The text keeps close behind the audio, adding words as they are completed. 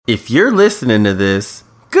If you're listening to this,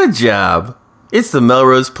 good job. It's the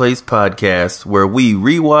Melrose Place podcast where we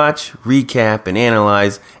rewatch, recap, and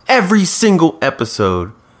analyze every single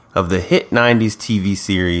episode of the hit 90s TV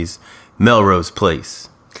series Melrose Place.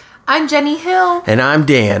 I'm Jenny Hill. And I'm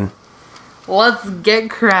Dan. Let's get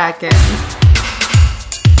cracking.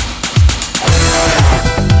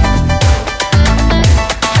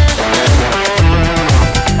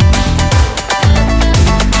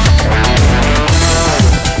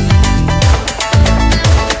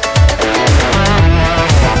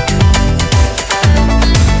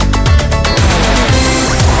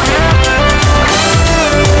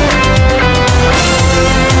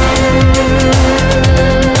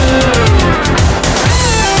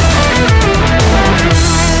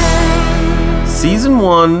 Season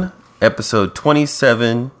 1, Episode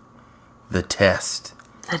 27, The Test.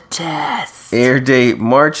 The Test. Air date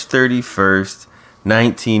March 31st,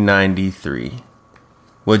 1993.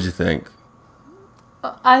 What'd you think?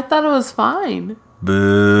 I thought it was fine.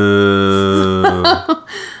 Boo.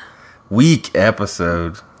 Weak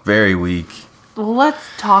episode. Very weak. Well, let's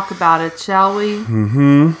talk about it, shall we?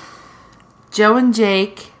 Mm-hmm. Joe and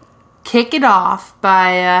Jake kick it off by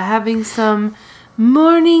having some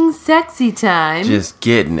morning sexy time. Just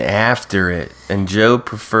getting after it. And Joe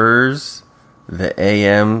prefers the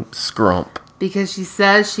AM scrump. Because she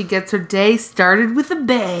says she gets her day started with a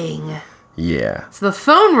bang. Yeah. So the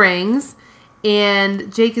phone rings,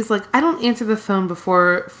 and Jake is like, I don't answer the phone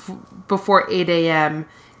before 8 a.m.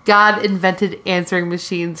 God invented answering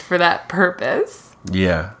machines for that purpose.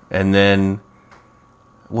 Yeah. And then,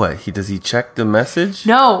 what? Does he check the message?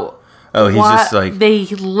 No. Oh, he's just like... They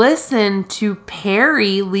listen to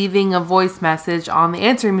Perry leaving a voice message on the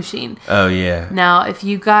answering machine. Oh, yeah. Now, if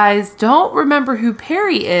you guys don't remember who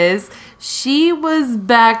Perry is, she was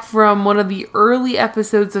back from one of the early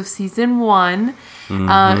episodes of season 1.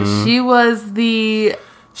 Mm-hmm. She was the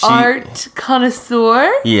art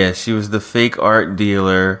connoisseur. Yeah, she was the fake art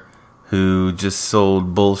dealer who just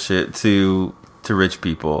sold bullshit to rich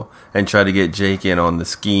people and tried to get Jake in on the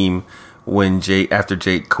scheme after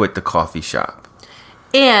Jake quit the coffee shop.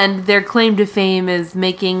 And their claim to fame is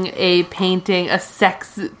making a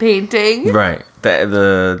sex painting. Right.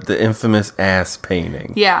 The infamous ass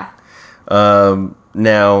painting. Yeah.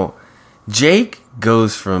 Now, Jake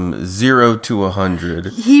goes from 0 to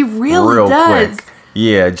 100. He really real does. Quick.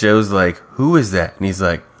 Yeah, Joe's like, who is that? And he's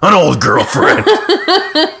like, an old girlfriend.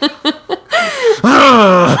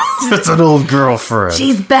 It's an old girlfriend.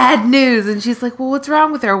 She's bad news. And she's like, well, what's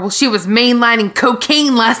wrong with her? Well, she was mainlining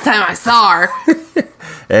cocaine last time I saw her.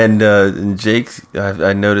 And Jake's,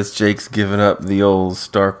 I noticed Jake's giving up the old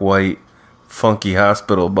stark white funky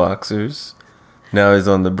hospital boxers. Now he's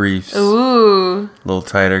on the briefs. Ooh. A little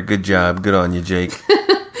tighter. Good job. Good on you, Jake.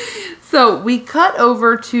 So we cut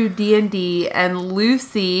over to D&D, and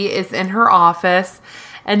Lucy is in her office.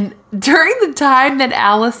 And during the time that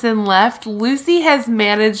Allison left, Lucy has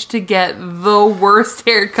managed to get the worst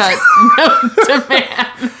haircut known to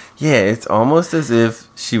man. Yeah, it's almost as if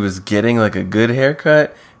she was getting like a good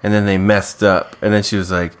haircut, and then they messed up. And then she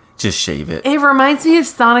was like, just shave it. It reminds me of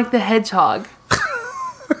Sonic the Hedgehog.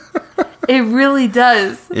 It really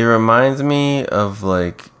does. It reminds me of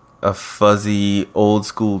like a fuzzy old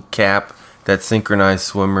school cap that synchronized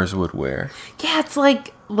swimmers would wear. Yeah, it's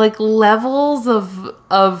like levels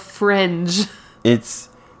of fringe. It's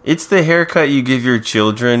the haircut you give your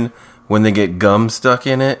children when they get gum stuck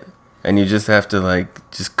in it, and you just have to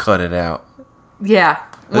just cut it out. Yeah.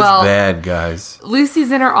 That's bad, guys.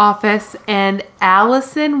 Lucy's in her office, and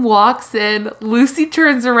Allison walks in. Lucy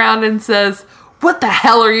turns around and says, what the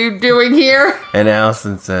hell are you doing here? And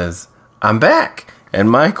Allison says, I'm back. And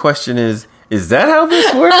my question is that how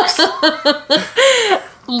this works?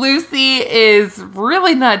 Lucy is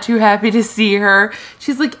really not too happy to see her.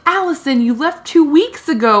 She's like, Allison, you left 2 weeks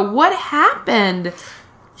ago. What happened?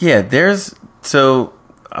 Yeah, so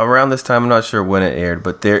around this time, I'm not sure when it aired,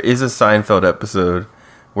 but there is a Seinfeld episode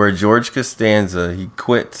where George Costanza, he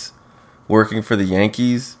quits working for the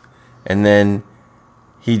Yankees, and then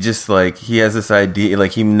he just he has this idea,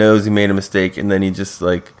 he knows he made a mistake, and then he just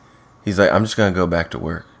he's like, I'm just gonna go back to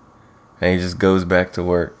work. And he just goes back to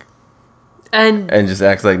work. And just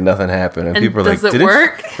acts like nothing happened. And people are like, does it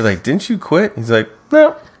work? They're like, didn't you quit? He's like,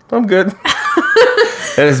 no, I'm good.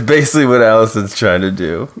 And it's basically what Allison's trying to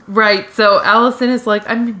do. Right. So Allison is like,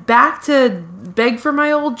 I'm back to beg for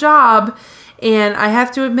my old job. And I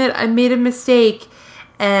have to admit, I made a mistake.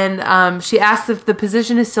 And she asks if the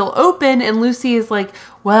position is still open. And Lucy is like,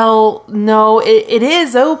 well, no, it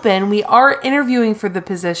is open. We are interviewing for the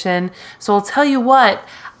position. So I'll tell you what.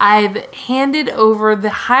 I've handed over the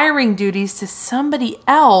hiring duties to somebody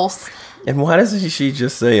else. And why doesn't she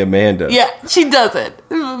just say Amanda? Yeah, she doesn't.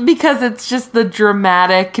 Because it's just the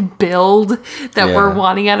dramatic build that we're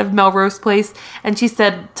wanting out of Melrose Place. And she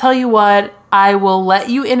said, tell you what, I will let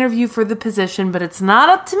you interview for the position, but it's not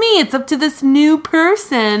up to me. It's up to this new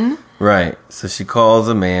person. Right. So she calls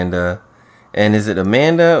Amanda. And is it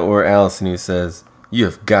Amanda or Allison who says, you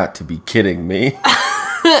have got to be kidding me?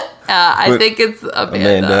 I think it's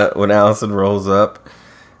Amanda. When Allison rolls up.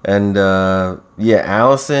 And,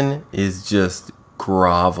 Allison is just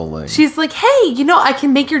groveling. She's like, hey, I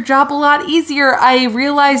can make your job a lot easier. I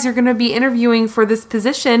realize you're going to be interviewing for this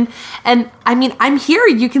position. And, I'm here.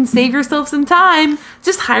 You can save yourself some time.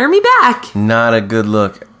 Just hire me back. Not a good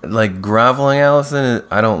look. Like, groveling Allison,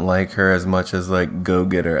 I don't like her as much as, like,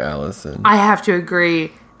 go-getter Allison. I have to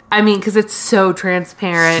agree. Because it's so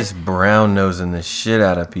transparent. She's just brown-nosing the shit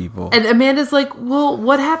out of people. And Amanda's like, well,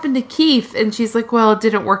 what happened to Keith? And she's like, well, it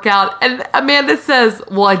didn't work out. And Amanda says,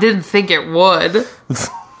 well, I didn't think it would.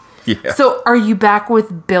 Yeah. So are you back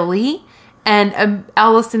with Billy? And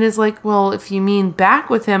Allison is like, well, if you mean back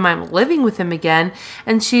with him, I'm living with him again.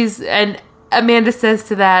 And Amanda says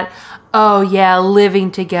to that, oh, yeah,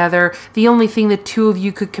 living together. The only thing the two of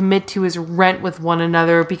you could commit to is rent with one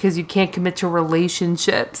another because you can't commit to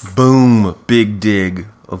relationships. Boom. Big dig,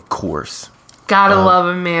 of course. Gotta love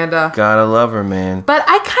Amanda. Gotta love her, man. But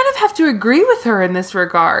I kind of have to agree with her in this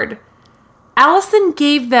regard. Allison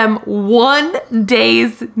gave them 1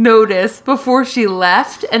 day's notice before she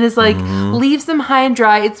left and is like, leaves them high and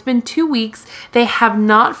dry. It's been 2 weeks. They have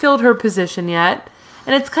not filled her position yet.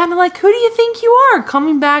 And it's kind of like, who do you think you are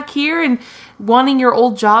coming back here and wanting your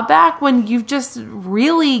old job back when you've just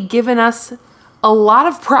really given us a lot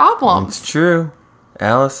of problems? It's true.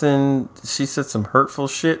 Allison, she said some hurtful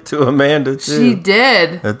shit to Amanda, too. She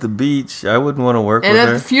did. At the beach. I wouldn't want to work with her. And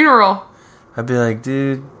at the funeral. I'd be like,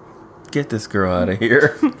 dude, get this girl out of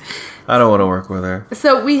here. I don't want to work with her.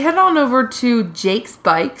 So we head on over to Jake's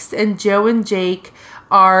Bikes, and Joe and Jake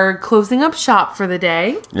are closing up shop for the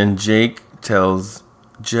day. And Jake tells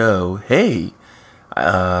Joe, hey,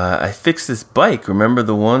 I fixed this bike. Remember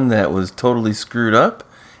the one that was totally screwed up?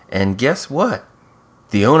 And guess what?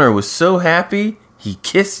 The owner was so happy, he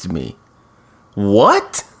kissed me.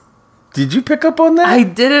 What? Did you pick up on that? I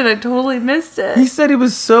didn't. I totally missed it. He said he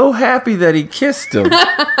was so happy that he kissed him.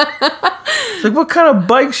 It's like, what kind of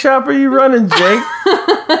bike shop are you running, Jake?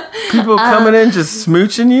 People coming in just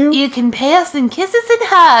smooching you? You can pay us in kisses and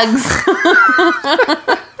hugs.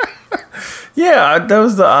 Yeah, that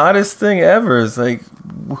was the oddest thing ever. It's like,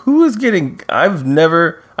 who is getting... I've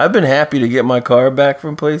been happy to get my car back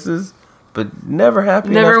from places, but never happy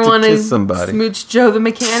enough to kiss somebody. Smooch Joe the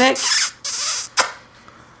mechanic.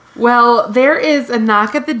 Well, there is a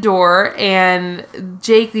knock at the door, and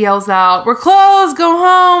Jake yells out, we're closed, go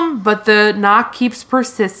home. But the knock keeps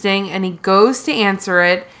persisting, and he goes to answer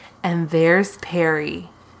it, and there's Perry.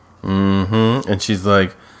 Mm-hmm. And she's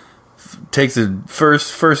like, takes a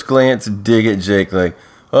first glance dig at Jake, like,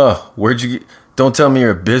 oh, where'd you get... Don't tell me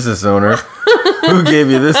you're a business owner. Who gave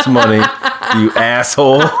you this money, you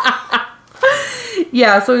asshole?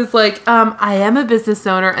 Yeah, so he's like, I am a business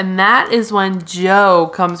owner. And that is when Joe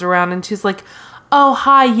comes around and she's like, oh,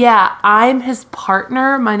 hi, yeah, I'm his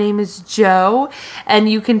partner. My name is Joe. And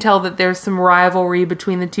you can tell that there's some rivalry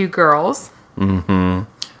between the two girls. Mm-hmm.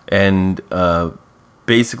 And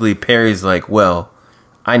basically Perry's like, well,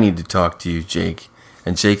 I need to talk to you, Jake.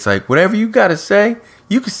 And Jake's like, whatever you got to say,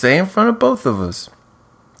 you can say in front of both of us.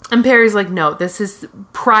 And Perry's like, no, this is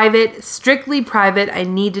private, strictly private. I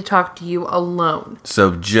need to talk to you alone.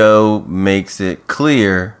 So Joe makes it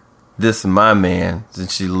clear, this is my man,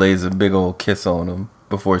 and she lays a big old kiss on him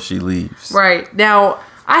before she leaves. Right. Now,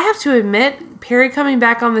 I have to admit, Perry coming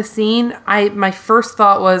back on the scene, my first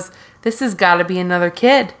thought was, this has got to be another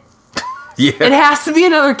kid. Yeah. It has to be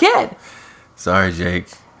another kid. Sorry, Jake.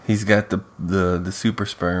 He's got the super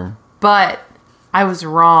sperm. But I was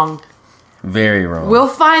wrong. Very wrong. We'll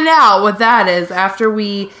find out what that is after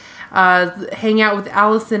we hang out with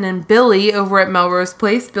Allison and Billy over at Melrose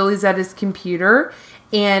Place. Billy's at his computer,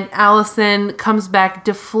 and Allison comes back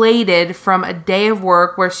deflated from a day of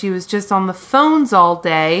work where she was just on the phones all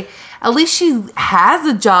day. At least she has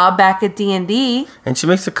a job back at D&D. And she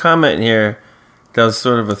makes a comment here that was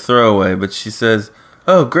sort of a throwaway, but she says,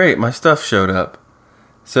 oh, great, my stuff showed up.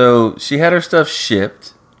 So she had her stuff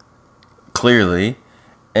shipped, clearly,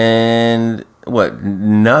 and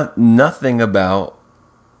nothing about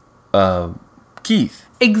Keith.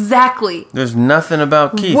 Exactly. There's nothing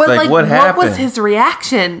about Keith. What happened? What was his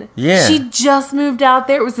reaction? Yeah. She just moved out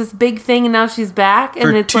there. It was this big thing, and now she's back. And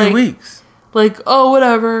For it's 2 weeks. Like, oh,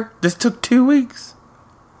 whatever. This took 2 weeks.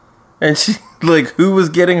 And she, like, who was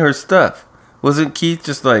getting her stuff? Wasn't Keith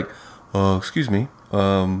just like, oh, excuse me,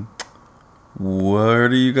 what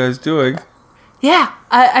are you guys doing? Yeah,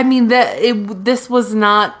 I mean, this was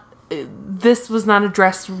not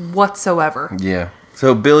addressed whatsoever. Yeah.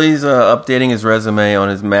 So Billy's updating his resume on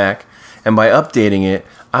his Mac. And by updating it,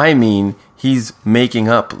 I mean he's making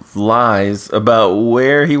up lies about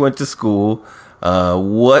where he went to school,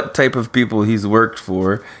 what type of people he's worked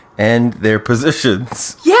for, and their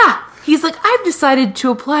positions. Yeah. He's like, I've decided to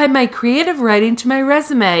apply my creative writing to my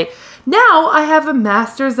resume. Now I have a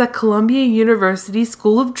master's at Columbia University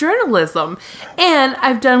School of Journalism. And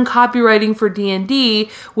I've done copywriting for D&D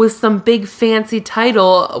with some big fancy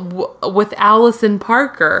title with Allison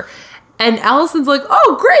Parker. And Allison's like,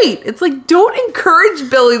 oh, great. It's like, don't encourage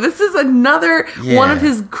Billy. This is another one of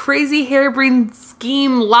his crazy harebrained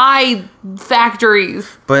scheme lie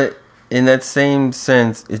factories. But in that same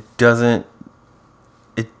sense, it doesn't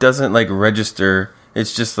like register.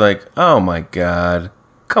 It's just like, oh my God.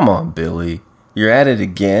 Come on, Billy. You're at it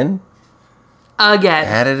again? Again.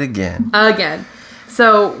 At it again. Again.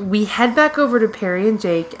 So we head back over to Perry and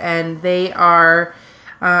Jake, and they are,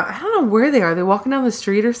 I don't know where they are. Are they walking down the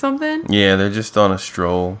street or something? Yeah, they're just on a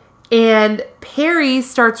stroll. And Perry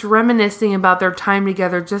starts reminiscing about their time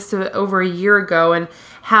together just over a year ago, and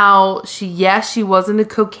how she was into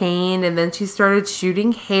cocaine, and then she started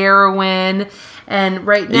shooting heroin, and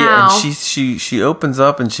right now... Yeah, and she opens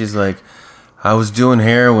up and she's like, I was doing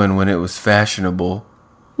heroin when it was fashionable.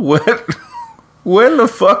 What? When the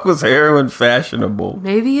fuck was heroin fashionable?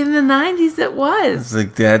 Maybe in the 90s it was. It's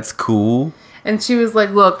like, that's cool. And she was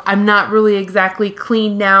like, look, I'm not really exactly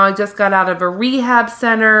clean now. I just got out of a rehab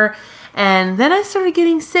center, and then I started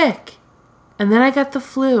getting sick, and then I got the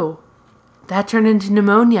flu. That turned into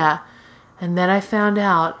pneumonia. And then I found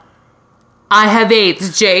out I have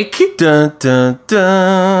AIDS, Jake. Dun, dun,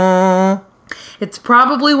 dun. It's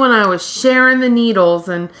probably when I was sharing the needles,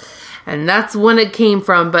 and that's when it came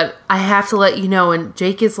from. But I have to let you know. And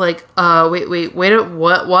Jake is like, wait,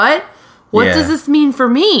 what? What does this mean for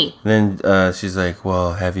me? Then she's like,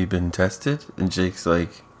 well, have you been tested? And Jake's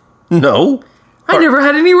like, no. I never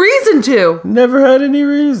had any reason to. Never had any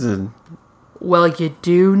reason. Well, you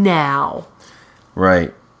do now.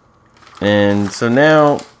 Right. And so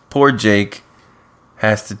now poor Jake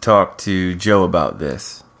has to talk to Joe about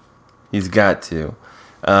this. He's got to.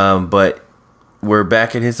 But we're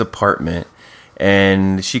back at his apartment,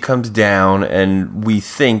 and she comes down, and we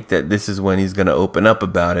think that this is when he's going to open up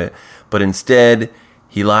about it. But instead,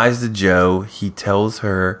 he lies to Joe. He tells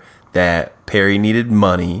her that Perry needed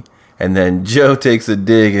money, and then Joe takes a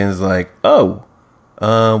dig and is like, oh,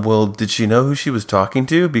 well, did she know who she was talking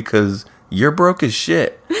to? Because you're broke as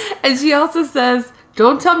shit. And she also says,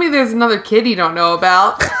 don't tell me there's another kid you don't know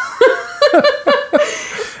about.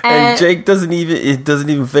 And Jake doesn't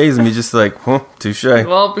even faze him. He's just like, touche.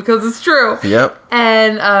 Well, because it's true. Yep.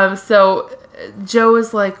 And so Joe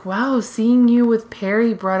is like, wow, seeing you with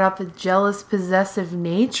Perry brought out the jealous, possessive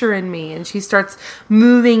nature in me. And she starts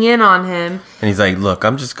moving in on him. And he's like, look,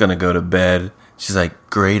 I'm just going to go to bed. She's like,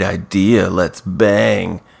 great idea. Let's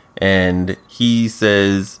bang. And he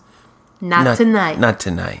says, Not tonight. Not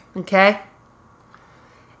tonight. Okay?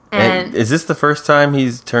 And is this the first time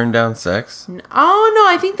he's turned down sex? Oh,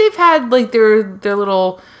 no. I think they've had, like, their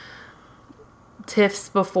little tiffs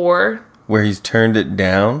before. Where he's turned it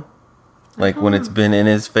down? Like, when it's been in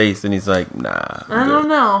his face and he's like, nah. I don't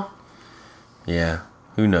know. Yeah.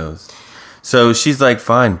 Who knows? So she's like,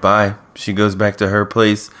 fine, bye. She goes back to her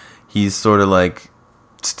place. He's sort of, like,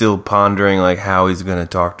 still pondering, like, how he's going to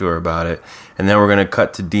talk to her about it. And then we're going to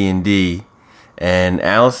cut to D&D. And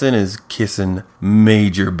Allison is kissing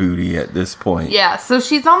major booty at this point. Yeah, so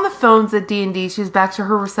she's on the phones at D&D. She's back to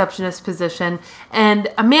her receptionist position. And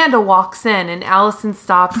Amanda walks in, and Allison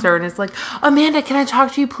stops her and is like, Amanda, can I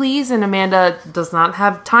talk to you, please? And Amanda does not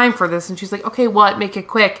have time for this. And she's like, okay, what? Make it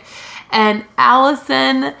quick. And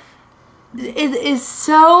Allison is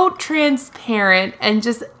so transparent and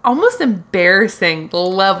just almost embarrassing, the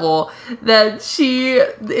level that she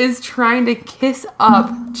is trying to kiss up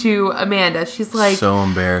to Amanda. She's like, so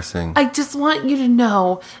embarrassing. I just want you to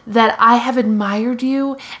know that I have admired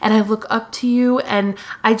you and I look up to you, and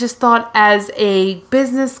I just thought as a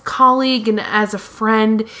business colleague and as a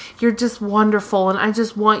friend, you're just wonderful, and I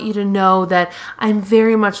just want you to know that I'm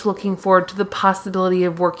very much looking forward to the possibility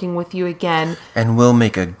of working with you again. And we'll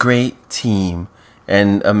make a great team.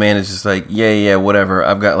 And Amanda's just like, yeah, whatever.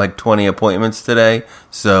 I've got like 20 appointments today,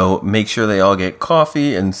 so make sure they all get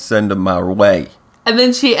coffee and send them my way. And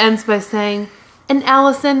then she ends by saying, And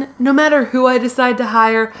Allison, no matter who I decide to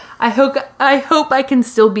hire, I hope I can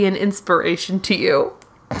still be an inspiration to you.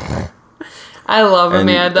 I love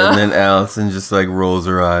Amanda. And then Allison just like rolls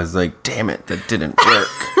her eyes like, damn it, that didn't work.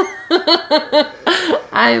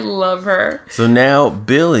 I love her. So now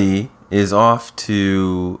Billy is off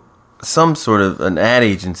to some sort of an ad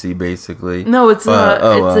agency, basically. No, it's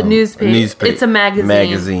a newspaper. It's a magazine.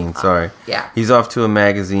 Magazine, sorry. Yeah. He's off to a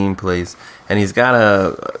magazine place, and he's got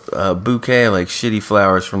a bouquet of like shitty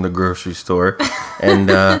flowers from the grocery store,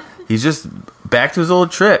 and he's just back to his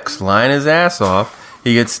old tricks, lying his ass off.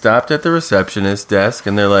 He gets stopped at the receptionist's desk,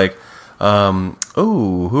 and they're like,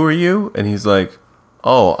 "Oh, who are you?" And he's like,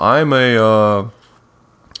 "Oh, I'm a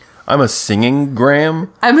singing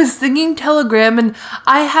gram." I'm a singing telegram, and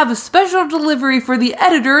I have a special delivery for the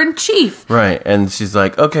editor-in-chief. Right, and she's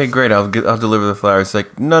like, "Okay, great, I'll deliver the flowers." It's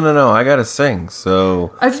like, no, I gotta sing,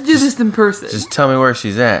 so I have to do this in person. Just tell me where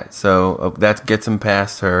she's at. So that gets him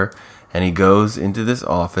past her, and he goes into this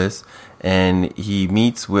office, and he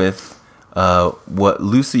meets with what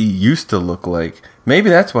Lucy used to look like. Maybe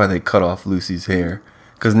that's why they cut off Lucy's hair.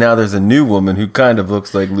 Because now there's a new woman who kind of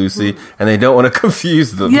looks like Lucy, and they don't want to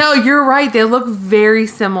confuse them. No, you're right. They look very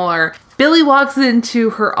similar. Billy walks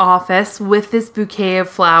into her office with this bouquet of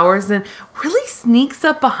flowers and really sneaks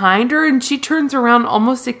up behind her, and she turns around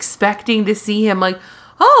almost expecting to see him like,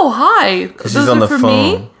 "Oh, hi. She's on the phone.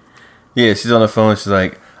 Me?" Yeah, she's on the phone. She's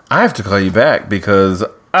like, "I have to call you back because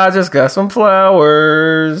I just got some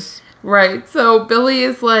flowers." Right. So Billy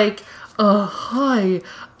is like, "Hi.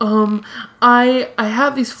 I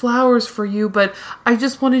have these flowers for you, but I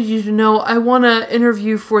just wanted you to know I want to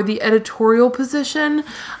interview for the editorial position,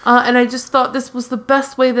 and I just thought this was the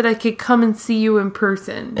best way that I could come and see you in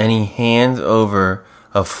person." And he hands over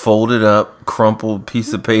a folded up, crumpled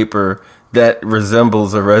piece of paper that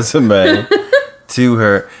resembles a resume to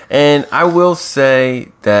her. And I will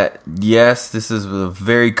say that, yes, this is a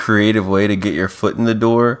very creative way to get your foot in the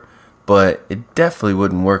door, but it definitely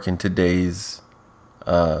wouldn't work in today's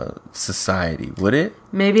society, would it?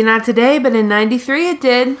 Maybe not today, but in 93 it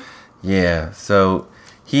did. Yeah, so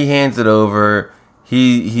he hands it over.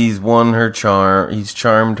 He's won her charm. He's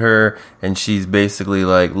charmed her, and she's basically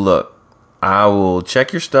like, "Look, I will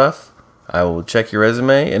check your stuff. I will check your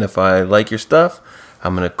resume, and if I like your stuff,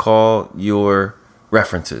 I'm going to call your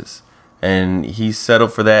references." And he's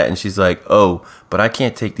settled for that, and she's like, "Oh, but I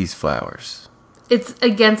can't take these flowers. It's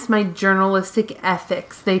against my journalistic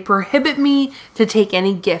ethics. They prohibit me to take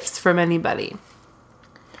any gifts from anybody."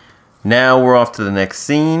 Now we're off to the next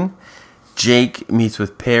scene. Jake meets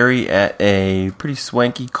with Perry at a pretty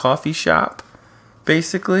swanky coffee shop,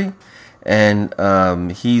 basically. And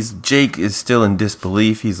Jake is still in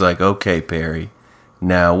disbelief. He's like, "Okay, Perry,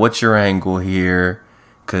 now what's your angle here?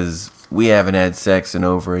 Because we haven't had sex in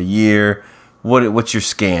over a year. What's your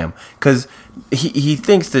scam?" Because he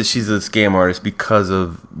thinks that she's a scam artist because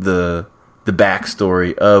of the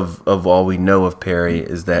backstory of all we know of Perry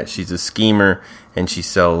is that she's a schemer and she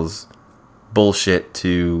sells bullshit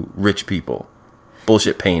to rich people.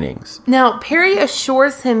 Bullshit paintings. Now, Perry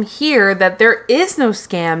assures him here that there is no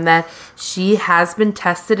scam, that she has been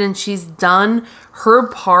tested and she's done her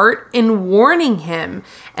part in warning him.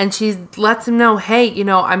 And she lets him know, "Hey,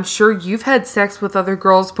 I'm sure you've had sex with other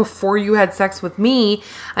girls before you had sex with me.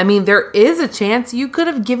 I mean, there is a chance you could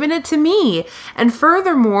have given it to me. And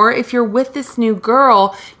furthermore, if you're with this new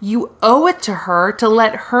girl, you owe it to her to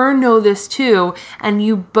let her know this too. And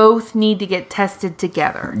you both need to get tested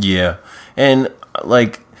together." Yeah. And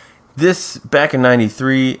like this back in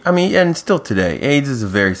 93, I mean, and still today, AIDS is a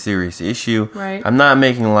very serious issue. Right. I'm not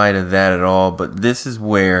making light of that at all, but this is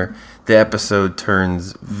where the episode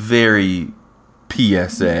turns very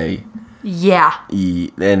PSA. Yeah.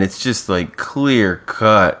 And it's just like clear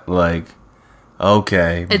cut, like,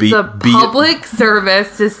 okay. It's a public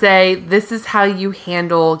service to say this is how you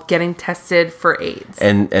handle getting tested for AIDS.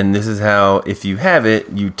 And this is how, if you have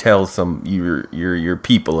it, you tell your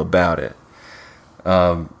people about it.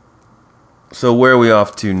 So where are we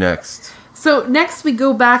off to next? So next we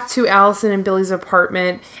go back to Allison and Billy's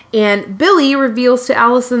apartment, and Billy reveals to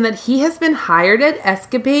Allison that he has been hired at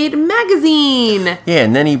Escapade Magazine. Yeah,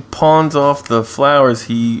 and then he pawns off the flowers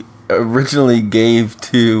he originally gave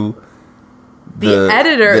to the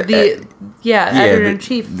editor,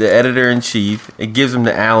 editor-in-chief. The editor-in-chief. It gives him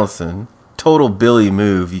to Allison. Total Billy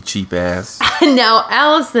move, you cheap ass. Now,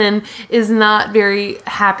 Allison is not very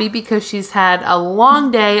happy because she's had a long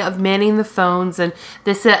day of manning the phones, and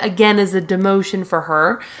this, again, is a demotion for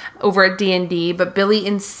her over at D&D, but Billy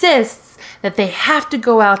insists that they have to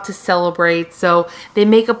go out to celebrate, so they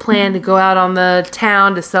make a plan to go out on the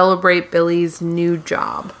town to celebrate Billy's new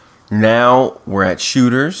job. Now we're at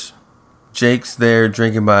Shooters. Jake's there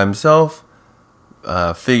drinking by himself,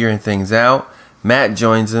 figuring things out. Matt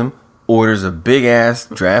joins him, orders a big ass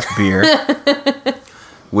draft beer,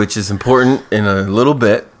 which is important in a little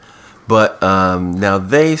bit. But now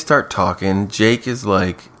they start talking. Jake is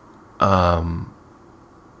like,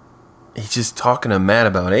 he's just talking to Matt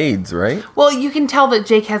about AIDS, right? Well, you can tell that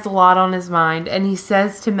Jake has a lot on his mind, and he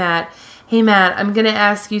says to Matt, "Hey, Matt, I'm going to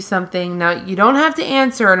ask you something. Now, you don't have to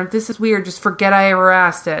answer, and if this is weird, just forget I ever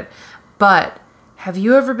asked it. But have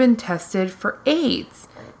you ever been tested for AIDS?"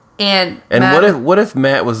 And Matt, what if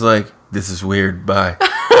Matt was like, "This is weird, bye."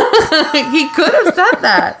 he could have said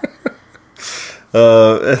that.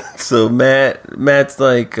 So Matt's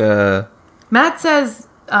like, Matt says,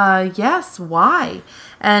 yes, why?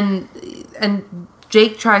 And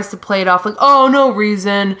Jake tries to play it off like, "Oh, no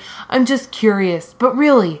reason. I'm just curious. But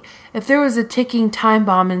really, if there was a ticking time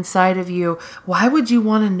bomb inside of you, why would you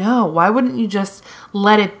want to know? Why wouldn't you just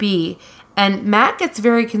let it be?" And Matt gets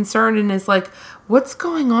very concerned and is like, "What's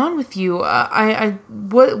going on with you?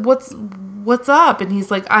 What's up?" And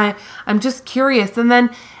he's like, I'm just curious. And then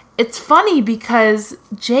it's funny because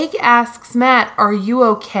Jake asks Matt, "Are you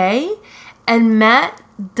okay?" And Matt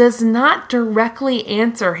does not directly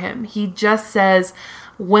answer him. He just says,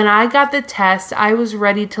 "When I got the test, I was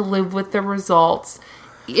ready to live with the results,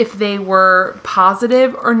 if they were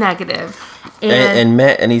positive or negative." And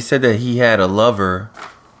Matt, and he said that he had a lover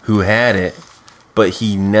who had it, but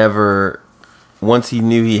he never, once he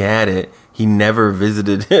knew he had it, he never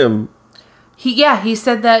visited him. He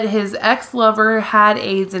said that his ex-lover had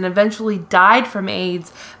AIDS and eventually died from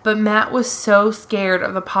AIDS, but Matt was so scared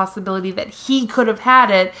of the possibility that he could have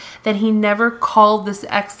had it that he never called this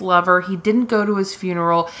ex-lover. He didn't go to his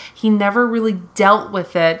funeral. He never really dealt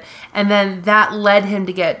with it, and then that led him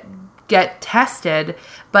to get tested,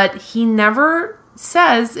 but he never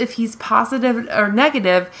says if he's positive or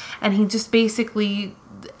negative, and he just basically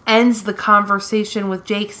ends the conversation with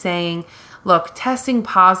Jake saying, "Look, testing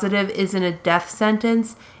positive isn't a death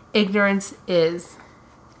sentence. Ignorance is."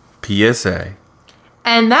 PSA.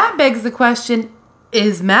 And that begs the question,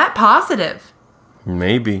 is Matt positive?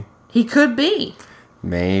 Maybe. He could be.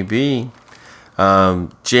 Maybe.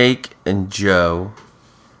 Jake and Joe,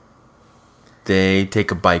 they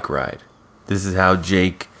take a bike ride. This is how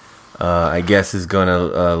Jake, I guess, is going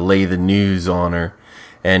to lay the news on her.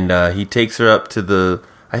 And he takes her up to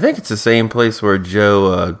I think it's the same place where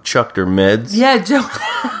Joe chucked her meds. Yeah, Joe.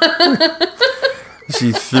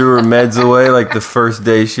 She threw her meds away like the first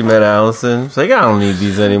day she met Allison. She's like, "I don't need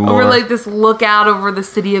these anymore." Over like this lookout over the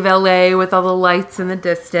city of LA with all the lights in the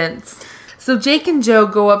distance. So Jake and Joe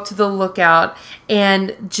go up to the lookout,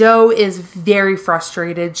 and Joe is very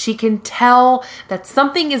frustrated. She can tell that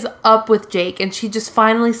something is up with Jake, and she just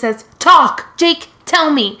finally says, "Talk, Jake, tell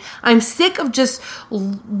me. I'm sick of just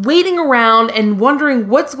waiting around and wondering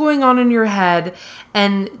what's going on in your head."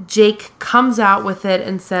 And Jake comes out with it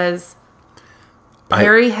and says,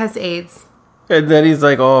 "Harry has AIDS." And then he's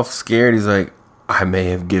like all scared. He's like, "I may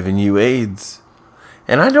have given you AIDS."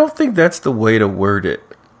 And I don't think that's the way to word it.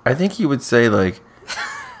 I think he would say like,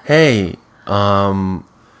 "Hey,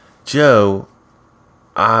 Joe,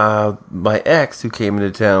 my ex who came into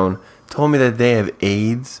town told me that they have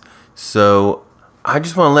AIDS. So I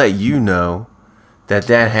just want to let you know that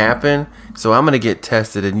happened. So I'm going to get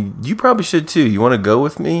tested, and you probably should too. You want to go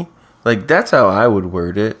with me?" Like, that's how I would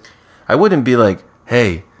word it. I wouldn't be like,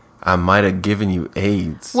 "Hey, I might have given you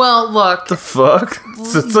AIDS." Well, look. The fuck?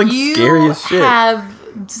 It's like scary as shit. You have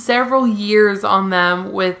several years on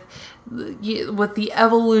them with the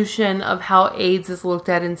evolution of how AIDS is looked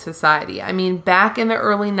at in society. I mean, back in the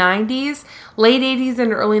early 90s, late 80s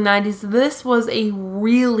and early 90s, this was a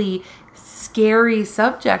really scary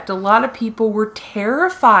subject. A lot of people were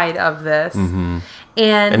terrified of this. Mm-hmm.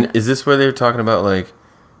 And is this where they were talking about like,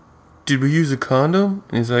 "Did we use a condom?"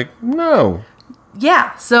 And he's like, "No."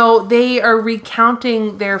 Yeah, so they are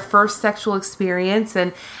recounting their first sexual experience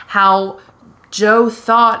and how Joe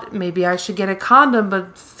thought maybe I should get a condom,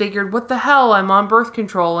 but figured, what the hell, I'm on birth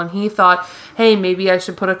control. And he thought, hey, maybe I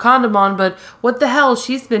should put a condom on, but what the hell,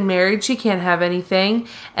 she's been married, she can't have anything.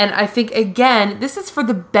 And I think, again, this is for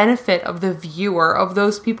the benefit of the viewer, of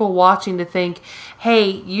those people watching, to think, hey,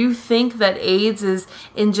 you think that AIDS is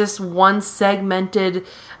in just one segmented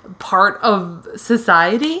part of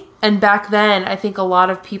society? And back then, I think a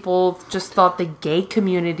lot of people just thought the gay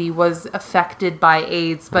community was affected by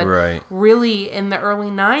AIDS. But really, in the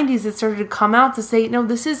early 90s, it started to come out to say, no,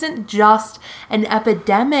 this isn't just an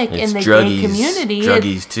epidemic in the gay community.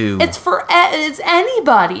 Druggies, too. It's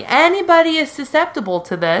anybody. Anybody is susceptible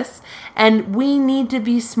to this. And we need to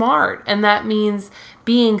be smart. And that means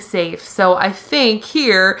being safe. So I think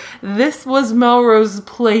here, this was Melrose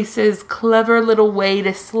Place's clever little way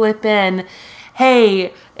to slip in,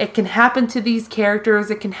 hey, it can happen to these characters,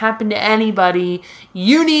 it can happen to anybody.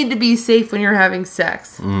 You need to be safe when you're having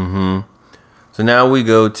sex. Mm-hmm. So now we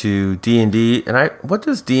go to D&D, and what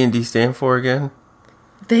does D&D stand for again?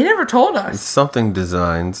 They never told us. It's something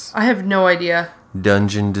designs. I have no idea.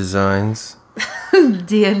 Dungeon designs.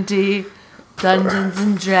 D&D. Dungeons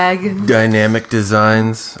and Dragons. Dynamic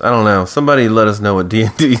designs. I don't know. Somebody let us know what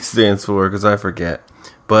D&D stands for, because I forget.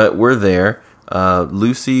 But we're there.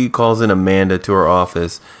 Lucy calls in Amanda to her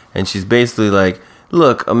office, and she's basically like,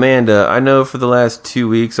 look, Amanda, I know for the last 2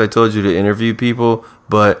 weeks I told you to interview people,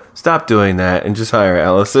 but stop doing that and just hire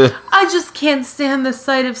Allison. I just can't stand the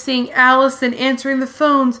sight of seeing Allison answering the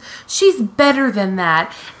phones. She's better than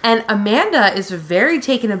that. And Amanda is very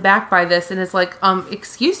taken aback by this and is like,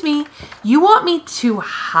 excuse me, you want me to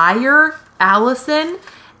hire Allison?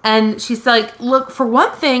 And she's like, look, for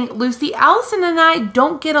one thing, Lucy, Allison and I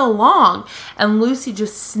don't get along. And Lucy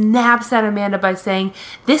just snaps at Amanda by saying,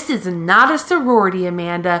 this is not a sorority,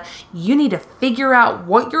 Amanda. You need to figure out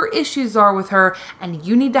what your issues are with her, and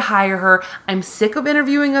you need to hire her. I'm sick of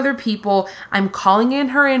interviewing other people. I'm calling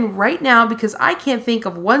her in right now because I can't think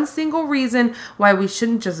of one single reason why we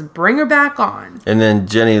shouldn't just bring her back on. And then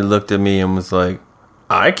Jenny looked at me and was like,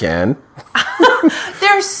 I can.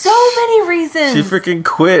 There's so many reasons. She freaking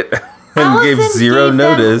quit and Allison gave zero gave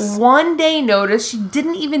notice. Them 1 day notice. She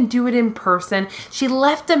didn't even do it in person. She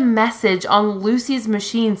left a message on Lucy's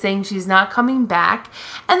machine saying she's not coming back.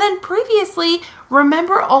 And then previously,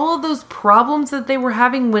 remember all of those problems that they were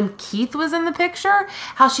having when Keith was in the picture?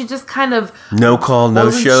 How she just kind of no call, no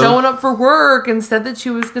wasn't show, showing up for work and said that she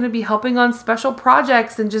was going to be helping on special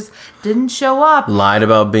projects and just didn't show up. Lied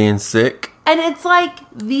about being sick. And it's like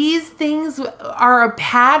these things are a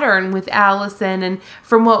pattern with Allison. And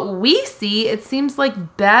from what we see, it seems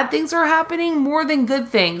like bad things are happening more than good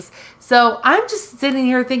things. So I'm just sitting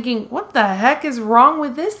here thinking, what the heck is wrong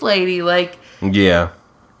with this lady? Like, yeah,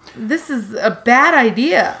 this is a bad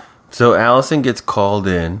idea. So Allison gets called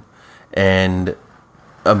in, and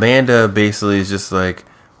Amanda basically is just like,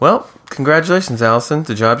 well, congratulations, Allison.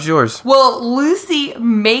 The job's yours. Well, Lucy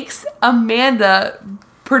makes Amanda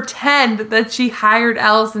pretend that she hired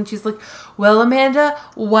Allison. She's like, well, Amanda,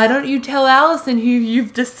 why don't you tell Allison who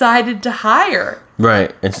you've decided to hire?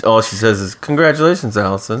 Right. And all she says is, congratulations,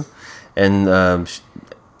 Allison. And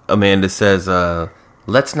Amanda says,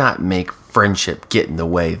 let's not make friendship get in the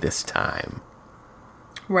way this time.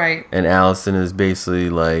 Right. And Allison is basically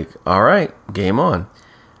like, all right, game on.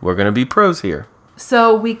 We're going to be pros here.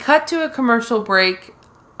 So we cut to a commercial break.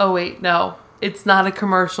 Oh, wait, no. It's not a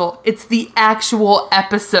commercial. It's the actual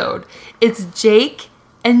episode. It's Jake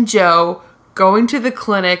and Joe going to the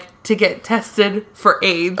clinic to get tested for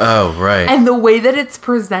AIDS. Oh, right. And the way that it's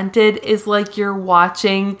presented is like you're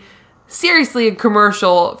watching, seriously, a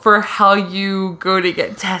commercial for how you go to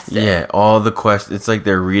get tested. Yeah, all the questions. It's like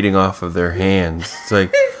they're reading off of their hands. It's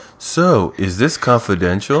like, so, is this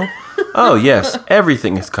confidential? Oh, yes,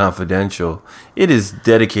 everything is confidential. It is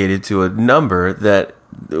dedicated to a number that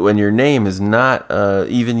when your name is not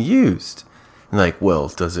even used. And like, well,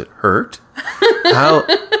 does it hurt?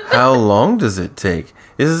 How long does it take?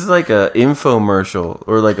 This is like a infomercial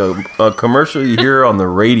or like a commercial you hear on the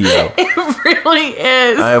radio. It really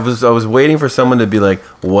is. I was waiting for someone to be like,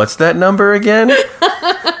 what's that number again?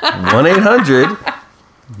 1-800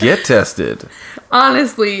 get tested.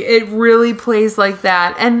 Honestly, it really plays like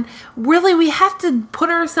that. And really, we have to put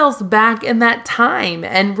ourselves back in that time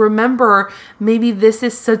and remember maybe this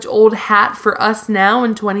is such old hat for us now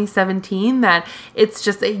in 2017 that it's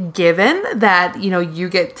just a given that, you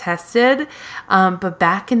get tested. But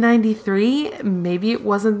back in 93, maybe it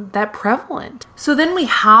wasn't that prevalent. So then we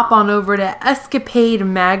hop on over to Escapade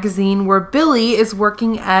magazine where Billy is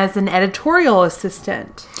working as an editorial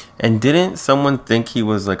assistant. And didn't someone think he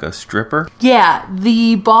was like a stripper? Yeah,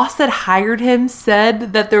 the boss that hired him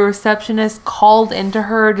said that the receptionist called into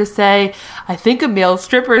her to say, I think a male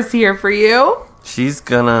stripper's here for you. She's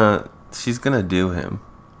gonna do him.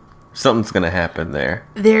 Something's gonna happen there.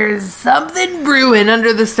 There's something brewing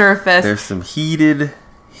under the surface. There's some heated,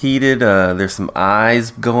 there's some eyes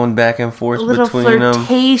going back and forth a little between them.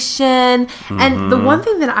 Flirtation. And the one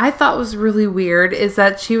thing that I thought was really weird is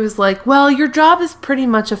that she was like, well, your job is pretty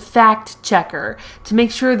much a fact checker to make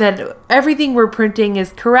sure that everything we're printing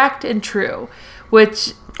is correct and true,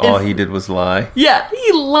 which all he did was lie. Yeah,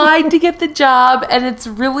 he lied to get the job, and it's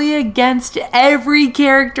really against every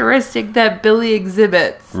characteristic that Billy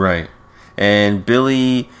exhibits. Right. And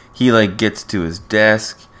Billy, he like gets to his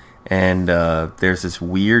desk, and there's this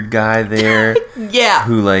weird guy there. Yeah.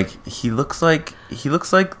 Who he looks like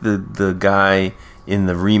the guy in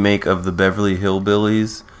the remake of the Beverly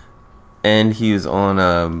Hillbillies, and he was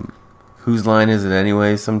on Whose Line Is It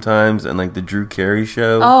Anyway sometimes, and like the Drew Carey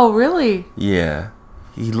show. Oh, really? Yeah,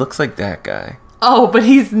 he looks like that guy. Oh, but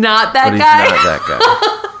he's not that But guy. he's not that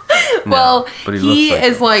guy. No, Well, but he looks like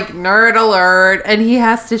is him. like nerd alert, and he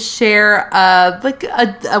has to share a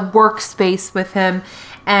workspace with him.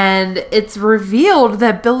 And it's revealed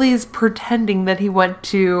that Billy's pretending that he went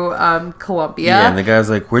to Columbia. Yeah, and the guy's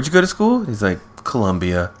like, "Where'd you go to school?" He's like,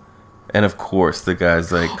 "Columbia." And of course, the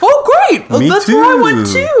guy's like, "Oh, great! Me That's where I went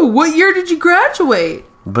too. too. What year did you graduate?"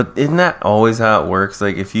 But isn't that always how it works?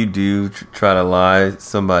 Like, if you do try to lie,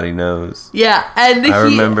 somebody knows. Yeah, and I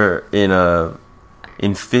remember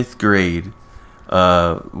in 5th grade,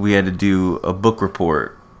 we had to do a book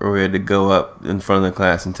report, or we had to go up in front of the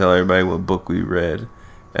class and tell everybody what book we read,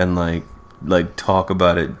 and like talk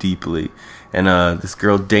about it deeply. And this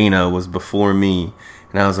girl Dana was before me,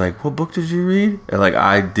 and I was like, "What book did you read?" And like,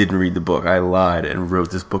 I didn't read the book. I lied and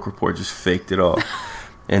wrote this book report, just faked it all.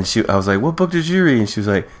 And I was like, "What book did you read?" And she was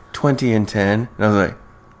like, 20 and 10. And I was like,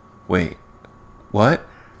 "Wait, what?"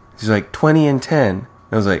 She's like, 20 and 10. And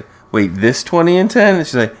I was like, "Wait, this 20 and 10? And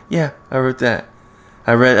she's like, "Yeah, I wrote that.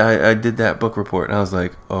 I did that book report." And I was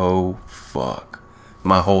like, "Oh, fuck."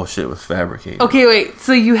 My whole shit was fabricated. Okay, wait.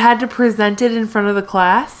 So you had to present it in front of the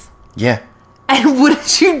class? Yeah. And what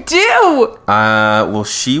did you do? Well,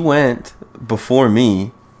 she went before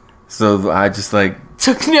me. So I just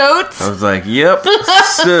Took notes? I was like, "Yep."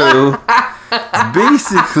 So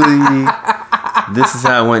basically, this is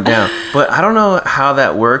how it went down. But I don't know how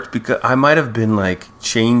that worked, because I might have been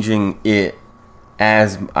changing it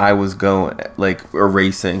as I was going,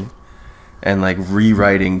 erasing and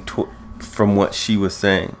rewriting from what she was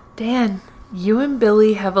saying. Dan, you and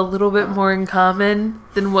Billy have a little bit more in common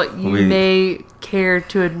than what you may care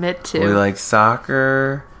to admit to. We like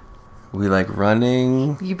soccer. We like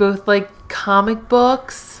running. You both like comic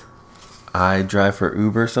books. I drive for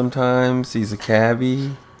Uber sometimes. He's a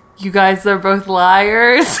cabbie. You guys are both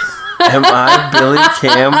liars. Am I Billy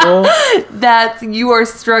Campbell? That you are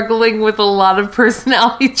struggling with a lot of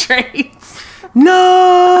personality traits.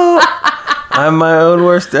 No! I'm my own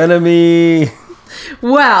worst enemy.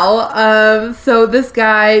 Well, so this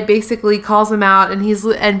guy basically calls him out,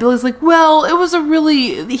 and Billy's like, "Well, it was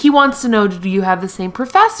he wants to know, do you have the same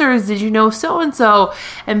professors? Did you know so-and-so?"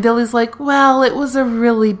 And Billy's like, "Well, it was a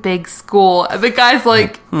really big school." And the guy's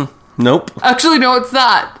like, Nope. "Actually, no, it's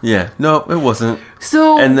not." Yeah, no, it wasn't.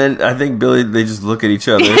 So, And then I think they just look at each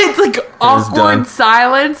other. it's like done. awkward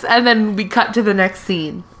silence, and then we cut to the next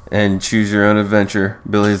scene. And choose your own adventure.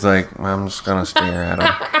 Billy's like, "I'm just gonna stare at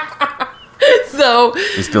him." So,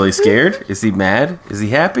 Is Billy scared? Is he mad? Is he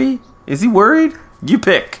happy? Is he worried? You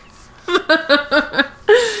pick.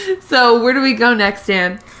 so where do we go next,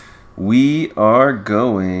 Dan? We are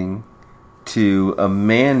going to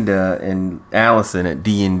Amanda and Allison at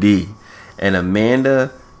D&D. And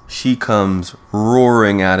Amanda, she comes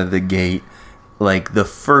roaring out of the gate. The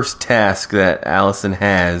first task that Allison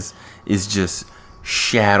has is just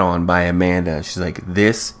shat on by Amanda. She's like,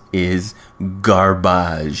 "This is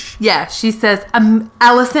garbage." Yeah, she says,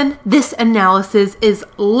 "Allison, this analysis is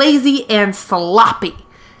lazy and sloppy,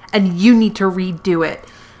 and you need to redo it."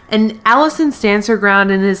 And Allison stands her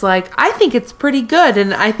ground and is like, "I think it's pretty good,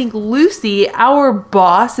 and I think Lucy, our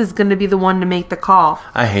boss, is going to be the one to make the call."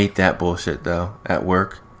 I hate that bullshit though at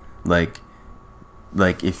work.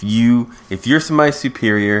 If you're somebody's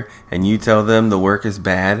superior and you tell them the work is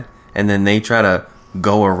bad and then they try to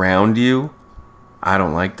go around you, I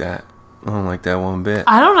don't like that. I don't like that one bit.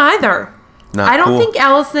 I don't either. Not I don't cool. think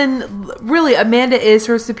Allison, really, Amanda is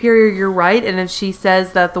her superior, you're right, and if she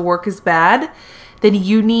says that the work is bad, then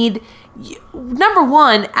number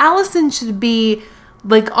one, Allison should be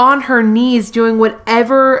on her knees doing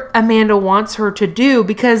whatever Amanda wants her to do,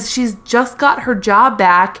 because she's just got her job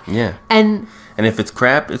back. Yeah. And if it's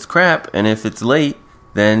crap, it's crap. And if it's late,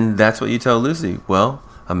 then that's what you tell Lucy. "Well,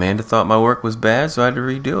 Amanda thought my work was bad, so I had to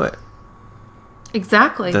redo it."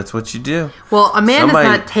 exactly. That's what you do. Well, Amanda's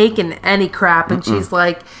not taking any crap, and she's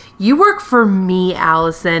like, "You work for me,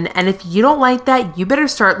 Allison, and if you don't like that, you better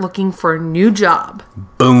start looking for a new job."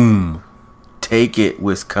 Boom. Take it,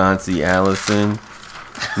 Wisconsin Allison.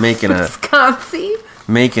 Making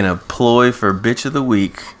a ploy for bitch of the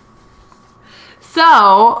week.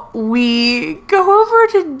 So we go over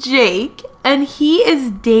to Jake, and he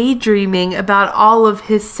is daydreaming about all of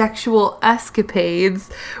his sexual escapades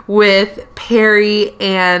with Perry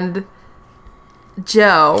and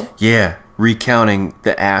Joe. Yeah, recounting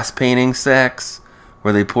the ass painting sex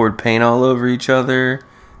where they poured paint all over each other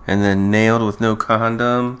and then nailed with no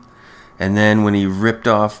condom. And then when he ripped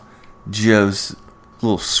off Joe's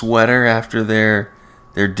little sweater after their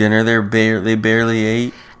dinner they barely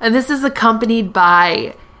ate. And this is accompanied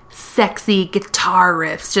by sexy guitar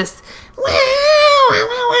riffs, just wow, wow,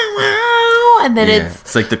 wow, wow. And then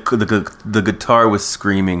it's like the guitar was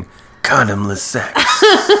screaming, condomless sex,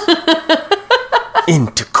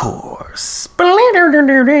 intercourse,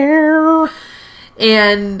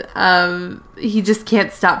 and he just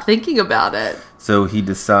can't stop thinking about it. So he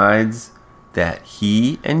decides that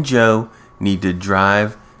he and Joe need to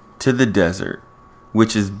drive to the desert,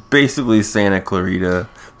 which is basically Santa Clarita,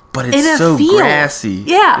 but it's so field. Grassy.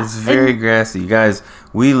 Yeah. It's very grassy. Guys,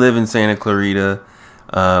 we live in Santa Clarita.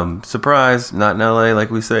 Surprise, not in LA like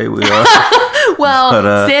we say we are. Well,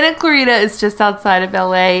 but, Santa Clarita is just outside of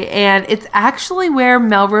LA, and it's actually where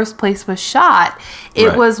Melrose Place was shot.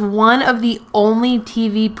 It was one of the only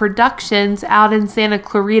TV productions out in Santa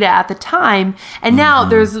Clarita at the time, and now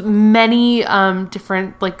there's many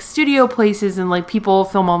different like studio places and like people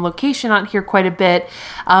film on location out here quite a bit.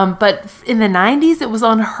 But in the 90s, it was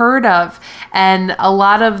unheard of, and a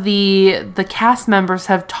lot of the cast members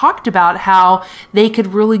have talked about how they could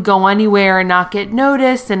really go anywhere and not get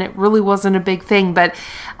noticed, and it really wasn't a big thing. But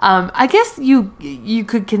I guess you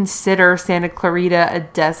could consider Santa Clarita a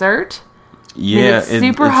desert. Yeah, it's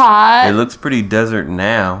super hot. It looks pretty desert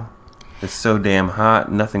now. It's so damn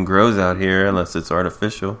hot. Nothing grows out here unless it's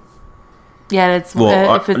artificial. Yeah, and it's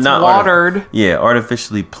if it's watered.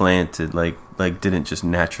 Artificially planted, like didn't just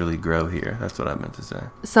naturally grow here. That's what I meant to say.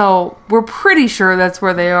 So we're pretty sure that's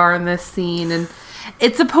where they are in this scene, and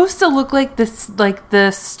it's supposed to look like this, like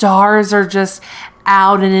the stars are just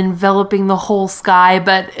out and enveloping the whole sky,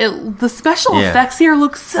 but the special effects here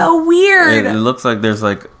look so weird. It looks like there's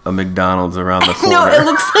like a McDonald's around the corner. No, it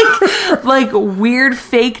looks like weird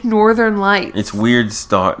fake northern lights. It's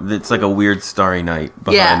like a weird starry night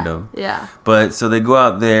behind them. Yeah. But so they go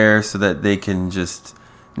out there so that they can just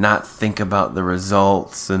not think about the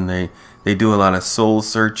results, and they do a lot of soul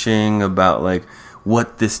searching about like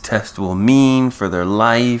what this test will mean for their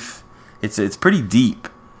life. It's pretty deep.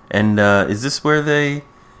 And is this where they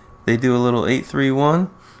do a little 831?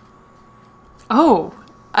 Oh,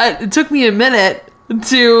 it took me a minute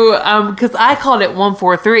to because I called it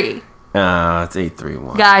 143. It's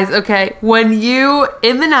 831. Guys, okay, when you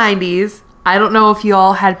in the 90s, I don't know if you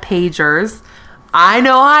all had pagers. I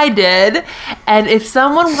know I did. And if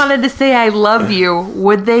someone wanted to say I love you,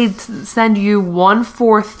 would they send you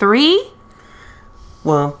 143?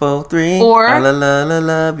 143. Or I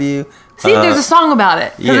love you. See, there's a song about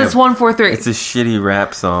it because it's 143. It's a shitty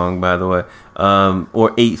rap song, by the way.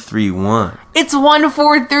 Or 831. It's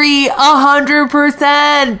 143,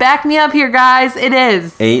 100%. Back me up here, guys. It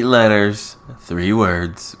is 8 letters, 3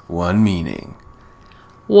 words, 1 meaning.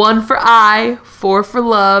 1 for I, 4 for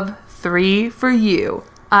love, 3 for you.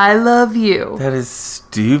 I love you. That is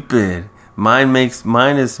stupid. Mine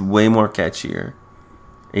is way more catchier.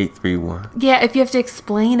 831. Yeah, if you have to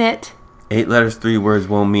explain it. 8 letters, 3 words,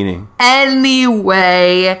 1 meaning.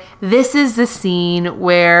 Anyway, this is the scene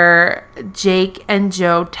where Jake and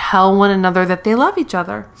Joe tell one another that they love each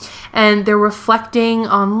other. And they're reflecting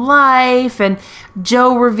on life, and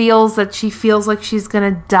Joe reveals that she feels like she's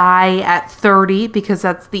going to die at 30 because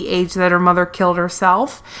that's the age that her mother killed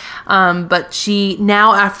herself. But she,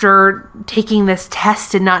 now after taking this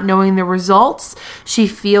test and not knowing the results, she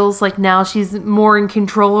feels like now she's more in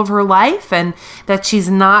control of her life and that she's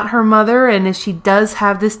not her mother. And if she does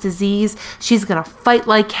have this disease, she's going to fight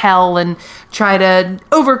like hell and try to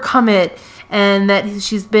overcome it. And that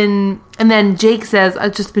and then Jake says,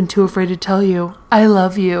 I've just been too afraid to tell you, I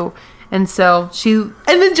love you. And so and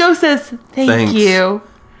then Joe says, Thanks. You.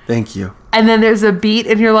 Thank you. And then there's a beat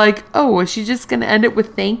and you're like, oh, is she just going to end it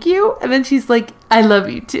with thank you? And then she's like, I love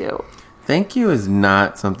you too. Thank you is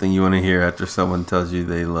not something you want to hear after someone tells you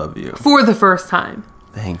they love you. For the first time.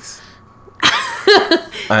 Thanks.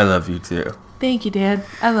 I love you too. Thank you, Dad.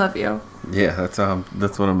 I love you. Yeah, that's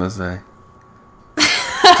what I'm going to say.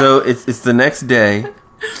 So it's the next day.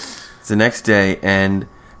 It's the next day, and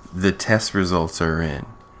the test results are in.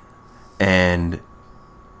 And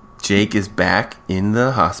Jake is back in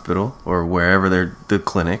the hospital or wherever the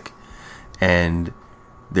clinic, and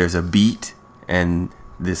there's a beat, and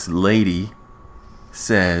this lady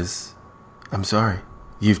says, I'm sorry,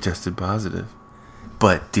 you've tested positive.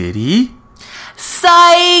 But did he?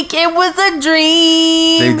 Psych! It was a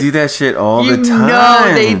dream! They do that shit all the time.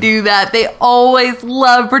 No, they do that. They always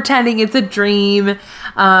love pretending it's a dream.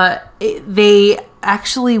 They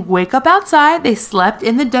actually wake up outside. They slept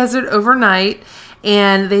in the desert overnight.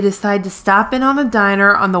 and they decide to stop in on a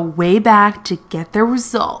diner on the way back to get their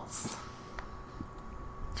results.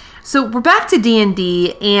 So we're back to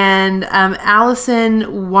D&D, and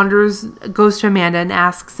Allison goes to Amanda and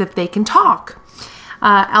asks if they can talk.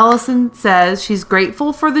 Allison says she's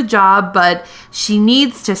grateful for the job, but she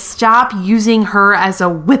needs to stop using her as a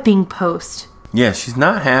whipping post. Yeah, she's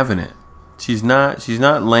not having it. She's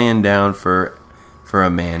not laying down for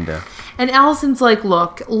Amanda. And Allison's like,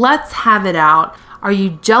 look, let's have it out. Are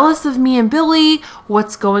you jealous of me and Billy?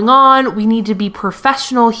 What's going on? We need to be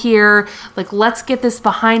professional here. Like, let's get this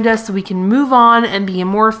behind us so we can move on and be a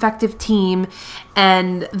more effective team.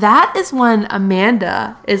 And that is when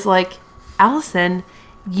Amanda is like, Allison,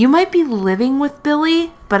 you might be living with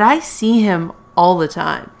Billy, but I see him all the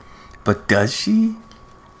time. But does she?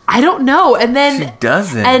 I don't know. And then she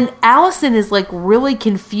doesn't. And Allison is like really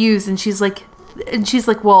confused, and she's like,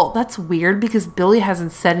 well, that's weird because Billy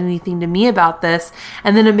hasn't said anything to me about this.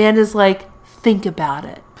 And then Amanda's like, think about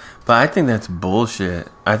it. But I think that's bullshit.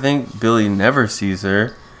 I think Billy never sees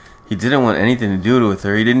her. He didn't want anything to do with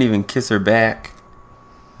her. He didn't even kiss her back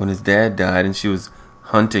when his dad died and she was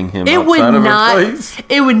hunting him outside of her place.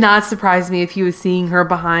 It would not surprise me if he was seeing her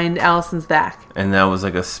behind Allison's back. And that was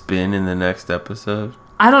like a spin in the next episode.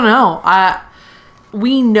 I don't know.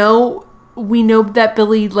 We know that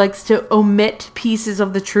Billy likes to omit pieces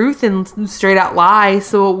of the truth and straight out lie,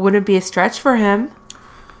 so it wouldn't be a stretch for him.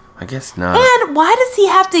 I guess not. And why does he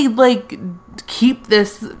have to like keep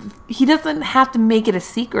this? He doesn't have to make it a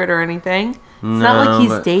secret or anything. It's not like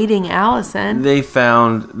he's dating Allison. They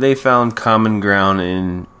found common ground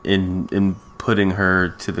in putting her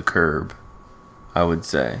to the curb, I would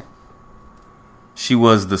say. She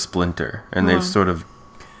was the splinter, and they've sort of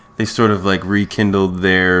like rekindled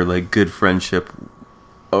their like good friendship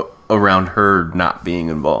around her not being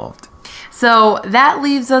involved. So that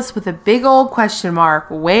leaves us with a big old question mark.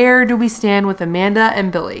 Where do we stand with Amanda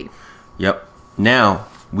and Billy? Yep. Now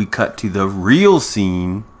we cut to the real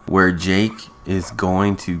scene where Jake is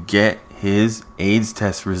going to get his AIDS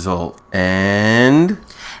test result. And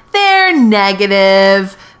they're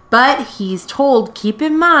negative. But he's told, keep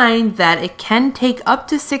in mind that it can take up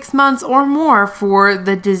to 6 months or more for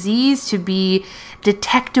the disease to be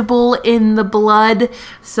detectable in the blood.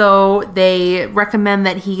 So they recommend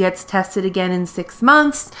that he gets tested again in 6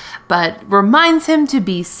 months, but reminds him to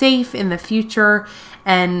be safe in the future.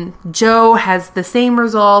 And Joe has the same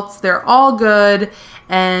results. They're all good.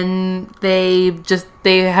 And they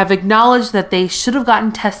have acknowledged that they should have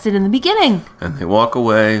gotten tested in the beginning. And they walk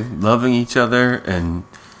away loving each other and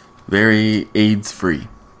very AIDS-free.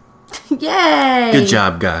 Yay! Good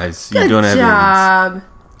job, guys. Good job.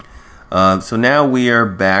 AIDS. So now we are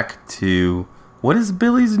back to, what is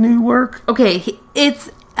Billy's new work? Okay, it's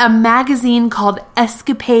a magazine called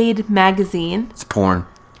Escapade Magazine. It's porn.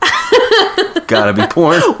 Gotta be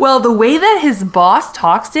porn. Well, the way that his boss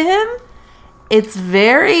talks to him, it's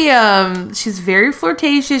very, she's very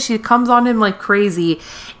flirtatious. She comes on him like crazy.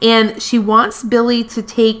 And she wants Billy to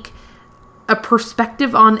take a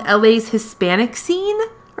perspective on LA's Hispanic scene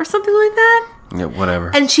or something like that. Yeah,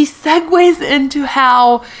 whatever. And she segues into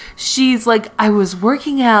how she's like, I was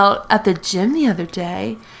working out at the gym the other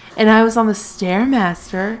day and I was on the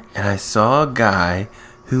Stairmaster. And I saw a guy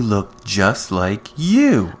who looked just like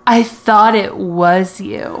you. I thought it was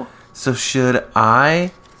you. So should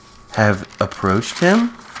I have approached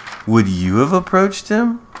him? Would you have approached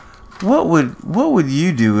him? What would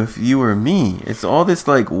you do if you were me? It's all this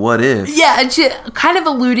like what if. Yeah, and she kind of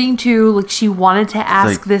alluding to like she wanted to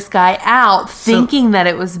ask this guy out, thinking that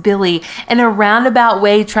it was Billy, in a roundabout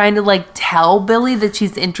way trying to like tell Billy that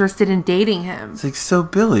she's interested in dating him. It's like, so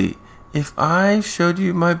Billy, if I showed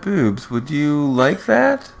you my boobs, would you like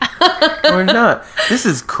that? Or not? This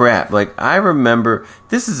is crap. Like, I remember,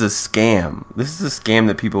 this is a scam. This is a scam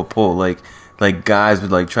that people pull. Like guys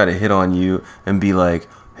would like try to hit on you and be like,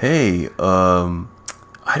 hey, I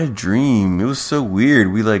had a dream. It was so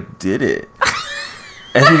weird. We like did it.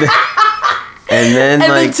 and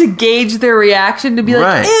then to gauge their reaction to be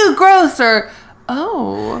like, ew, gross, or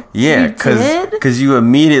oh, yeah, because you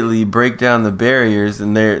immediately break down the barriers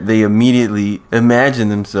and they immediately imagine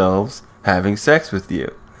themselves having sex with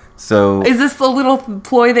you. So is this the little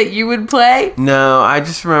ploy that you would play? No, I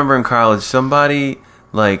just remember in college somebody.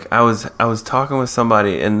 Like, I was talking with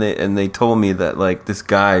somebody, and they told me that, like, this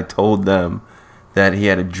guy told them that he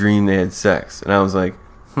had a dream they had sex. And I was like,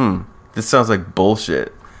 this sounds like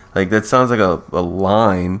bullshit. Like, that sounds like a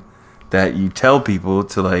line that you tell people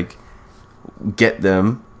to, like, get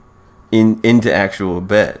them into actual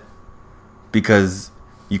bed. Because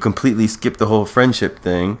you completely skip the whole friendship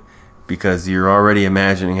thing, because you're already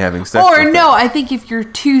imagining having sex Or with no, them. I think if you're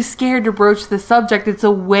too scared to broach the subject, it's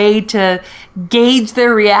a way to gauge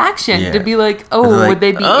their reaction. Yeah. To be like, They're like, would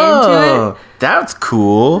they be into "Oh, it? that's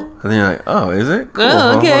cool." And then you're like, "Oh, is it? Cool.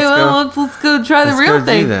 Oh, okay, Well, let's go try the let's real go do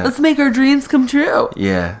thing. that. Let's make our dreams come true.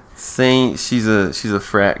 Yeah, saying she's a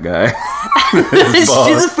frat guy. She's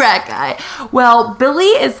a frat guy. Well, Billy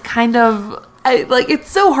is kind of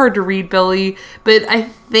it's so hard to read Billy, but I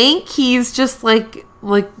think he's just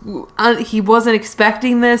he wasn't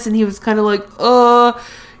expecting this, and he was kind of like,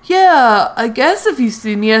 yeah, I guess if you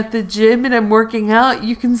see me at the gym and I'm working out,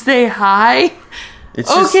 you can say hi. It's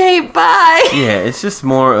just, Okay, bye. yeah, it's just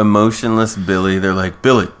more emotionless Billy. They're like,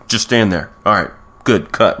 Billy, just stand there. All right,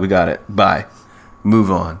 good, cut, we got it. Bye. Move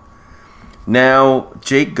on. Now,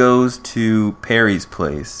 Jake goes to Perry's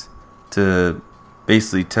place to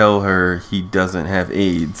basically tell her he doesn't have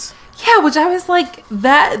AIDS. Yeah, which I was like,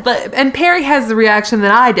 and Perry has the reaction that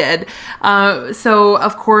I did. So,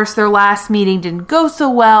 of course, their last meeting didn't go so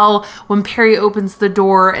well. When Perry opens the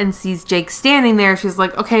door and sees Jake standing there, she's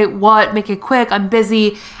like, okay, what? Make it quick. I'm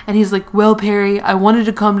busy. And he's like, well, Perry, I wanted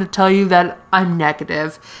to come to tell you that I'm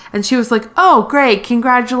negative. And she was like, oh, great.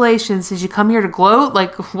 Congratulations. Did you come here to gloat?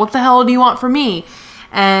 Like, what the hell do you want from me?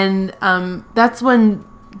 And that's when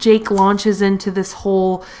Jake launches into this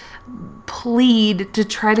whole plead to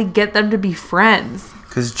try to get them to be friends.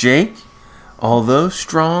 Because Jake, although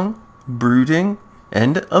strong, brooding,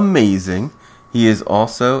 and amazing, he is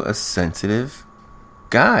also a sensitive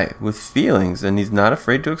guy with feelings, and he's not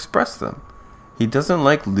afraid to express them. He doesn't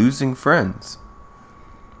like losing friends.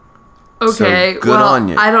 Okay, So, good on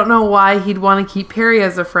you. I don't know why he'd want to keep Perry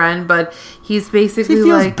as a friend, but he's basically He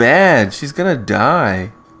feels like, bad. She's gonna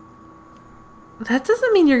die. that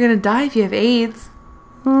doesn't mean you're gonna die if you have AIDS.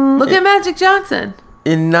 Look at Magic Johnson.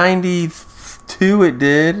 In 92 it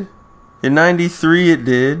did. In 93 it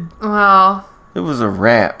did. Well, It was a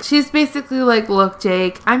wrap. she's basically like, look,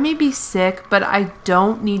 Jake, I may be sick, but I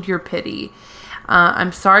don't need your pity.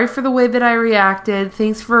 I'm sorry for the way that I reacted.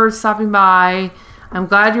 Thanks for stopping by. I'm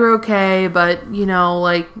glad you're okay, but,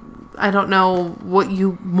 I don't know what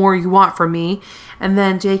more you want from me. And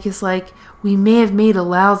then Jake is like, we may have made a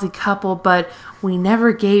lousy couple, but we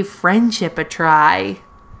never gave friendship a try.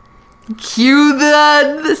 Cue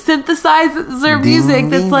the synthesizer music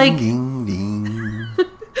that's like, Ding, ding.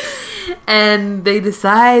 and they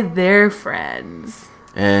decide they're friends.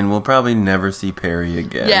 And we'll probably never see Perry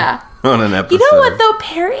again. Yeah. On an episode. You know what though,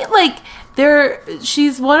 Perry,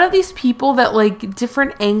 she's one of these people that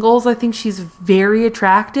different angles, I think she's very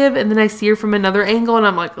attractive, and then I see her from another angle and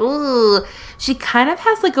I'm like, ooh, she kind of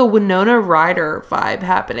has like a Winona Ryder vibe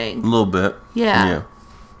happening. A little bit. Yeah.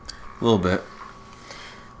 A little bit.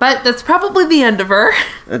 But that's probably the end of her.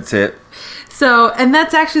 That's it. So, and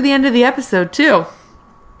that's actually the end of the episode too.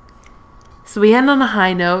 So we end on a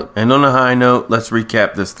high note. And on a high note, let's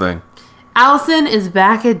recap this thing. Allison is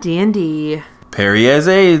back at D&D, Perry has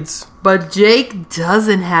AIDS. but Jake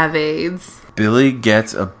doesn't have AIDS. Billy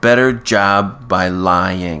gets a better job by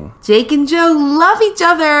lying. Jake and Joe love each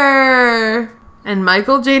other. And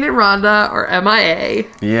Michael, Jane, and Rhonda are MIA.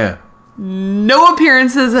 Yeah. No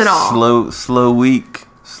appearances at all. Slow week.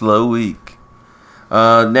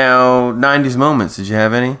 Now, 90s moments. Did you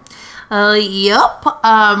have any? Yep.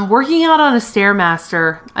 Working out on a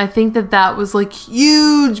Stairmaster. I think that was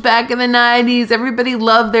huge back in the 90s. Everybody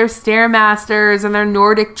loved their Stairmasters and their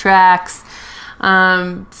Nordic tracks.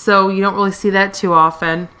 So you don't really see that too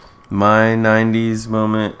often. My 90s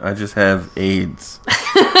moment, I just have AIDS.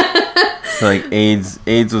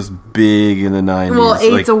 AIDS was big in the 90s. Well,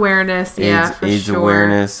 AIDS awareness, yeah, for AIDS sure.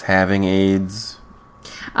 awareness, having AIDS.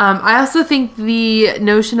 I also think the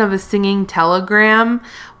notion of a singing telegram,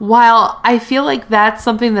 while I feel like that's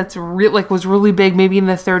something that's was really big maybe in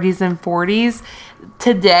the 30s and 40s,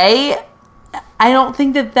 today, I don't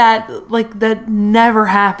think that never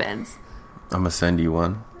happens. I'm gonna send you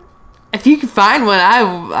one. If you can find one,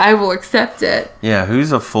 I will accept it. Yeah,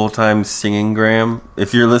 who's a full-time singing gram?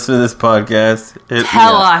 If you're listening to this podcast,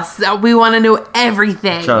 Tell us. We want to know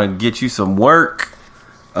everything. Trying to get you some work.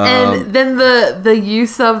 And then the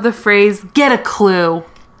use of the phrase, get a clue.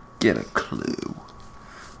 Get a clue.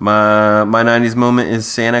 My 90s moment is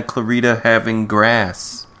Santa Clarita having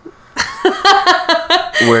grass.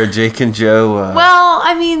 Where Jake and Joe... Well,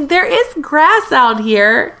 I mean, there is grass out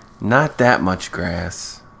here. Not that much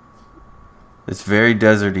grass. It's very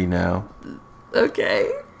deserty now.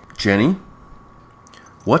 Okay. Jenny,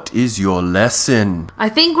 what is your lesson? I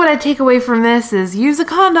think what I take away from this is use a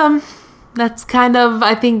condom. That's kind of,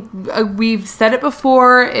 I think we've said it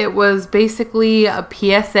before. It was basically a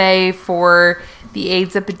PSA for the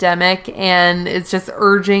AIDS epidemic, and it's just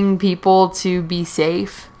urging people to be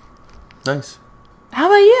safe. Nice. How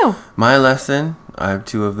about you? My lesson, I have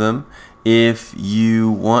 2 of them. If you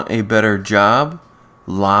want a better job,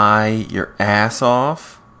 lie your ass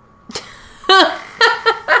off.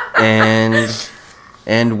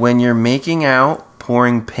 and when you're making out,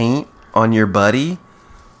 pouring paint on your buddy,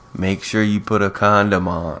 make sure you put a condom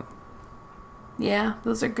on. Yeah,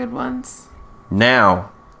 those are good ones.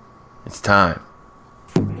 Now, it's time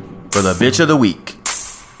for the bitch of the week.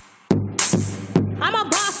 I'm a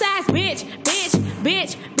boss ass bitch.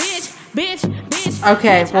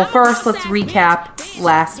 Okay, well, first let's recap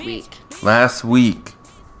last week. Last week,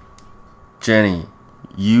 Jenny,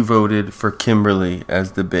 you voted for Kimberly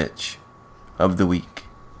as the bitch of the week.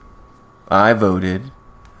 I voted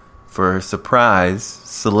for a surprise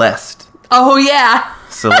Celeste. Oh, yeah.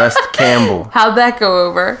 Celeste Campbell. How'd that go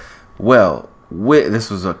over? Well,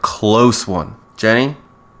 this was a close one. Jenny,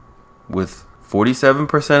 with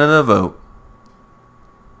 47% of the vote,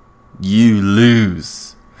 you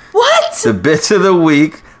lose. What? The bitch of the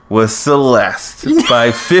week was Celeste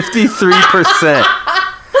by 53%.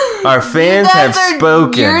 Our fans have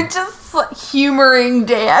spoken. You're just humoring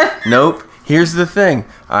Dan. Nope. Here's the thing.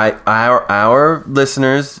 Our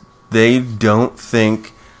listeners, they don't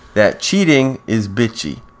think that cheating is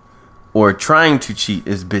bitchy or trying to cheat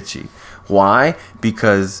is bitchy. Why?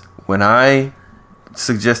 Because when I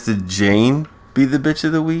suggested Jane be the bitch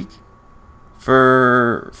of the week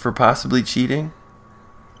for possibly cheating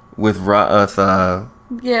with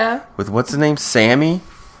Yeah. with what's the name, Sammy,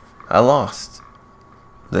 I lost.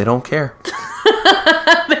 They don't care.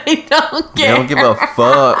 They don't They care. don't give a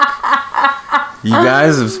fuck. You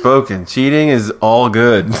guys have spoken. Cheating is all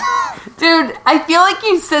good. Dude, I feel like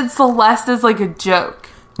you said Celeste is like a joke.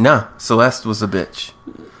 Nah, Celeste was a bitch.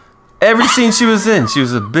 Every scene she was in, she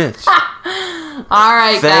was a bitch. All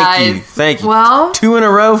right, guys. Thank you. Well, 2 in a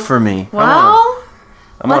row for me. Come on.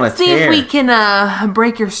 I'm on a let's see tear. if we can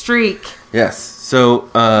break your streak. Yes.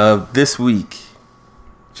 So this week,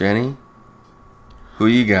 Jenny, who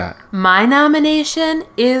you got? My nomination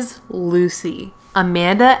is Lucy,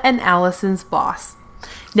 Amanda and Allison's boss.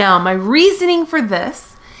 Now, my reasoning for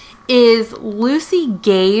this is Lucy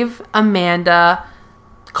gave Amanda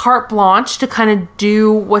carte blanche to kind of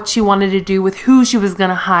do what she wanted to do with who she was going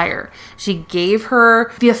to hire. She gave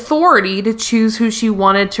her the authority to choose who she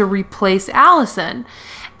wanted to replace Allison.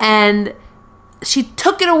 And she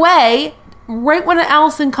took it away right when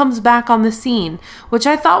Allison comes back on the scene, which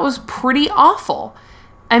I thought was pretty awful.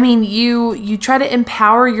 I mean, you try to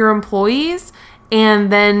empower your employees,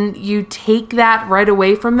 and then you take that right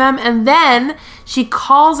away from them. And then she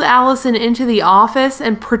calls Allison into the office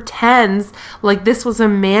and pretends like this was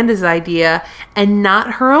Amanda's idea and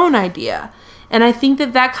not her own idea. And I think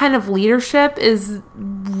that kind of leadership is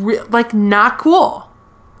like not cool.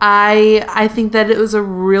 I think that it was a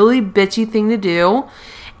really bitchy thing to do.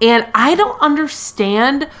 And I don't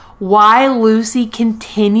understand why Lucy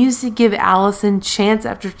continues to give Allison chance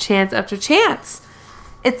after chance after chance.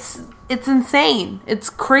 It's insane. It's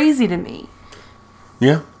crazy to me.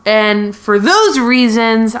 Yeah. And for those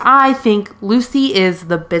reasons, I think Lucy is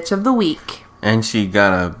the bitch of the week. And she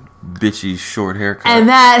got a bitchy short haircut. And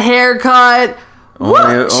that haircut,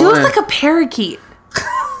 what? She looks only- like a parakeet.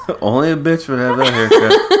 Only a bitch would have that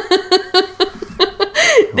haircut.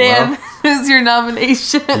 Dan, who's your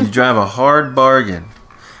nomination? You drive a hard bargain.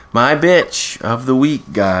 My bitch of the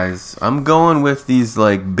week, guys. I'm going with these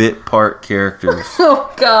like bit part characters.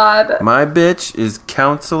 Oh, God. My bitch is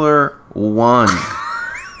Counselor 1.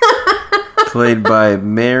 Played by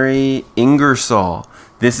Mary Ingersoll.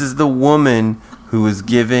 This is the woman who is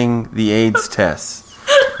giving the AIDS test.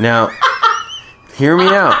 Now, hear me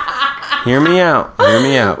out. Hear me out. Hear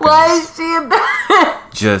me out. Why guys. is she a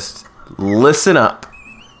bitch? Just listen up.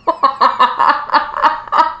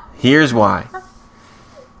 Here's why.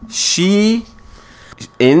 She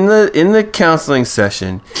in the counseling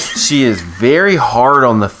session, she is very hard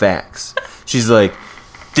on the facts. She's like,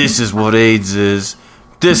 this is what AIDS is.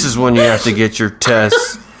 This is when you have to get your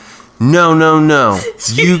tests. No.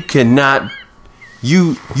 You cannot.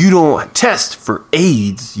 You don't test for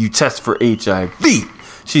AIDS. You test for HIV.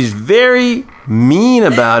 She's very mean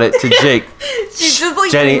about it to Jake. She's just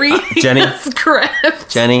like Jenny, reading the script.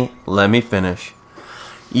 Jenny, let me finish.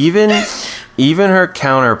 Even her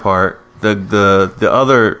counterpart, the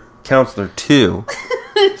other counselor 2,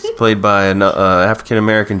 is played by an African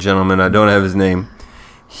American gentleman. I don't have his name.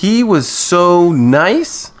 He was so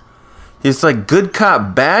nice. It's like good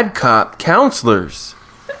cop, bad cop counselors.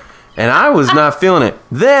 And I was not feeling it.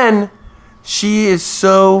 Then she is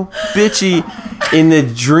so bitchy in the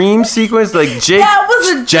dream sequence. Like, Jake. That was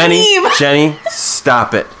a dream. Jenny,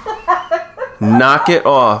 stop it. Knock it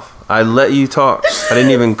off. I let you talk. I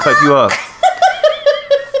didn't even cut you off.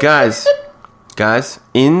 Guys,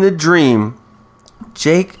 in the dream,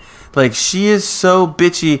 Jake, like, she is so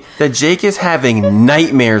bitchy that Jake is having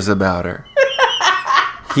nightmares about her.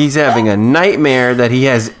 He's having a nightmare that he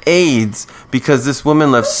has AIDS because this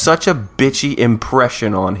woman left such a bitchy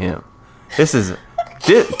impression on him. This,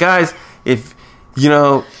 guys, if you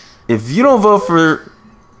don't vote for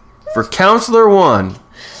Counselor 1,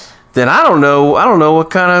 then I don't know what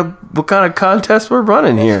kind of contest we're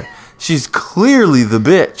running here. She's clearly the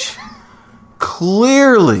bitch.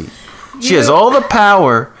 Clearly. She has all the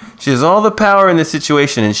power. She has all the power in this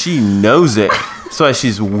situation, and she knows it. That's why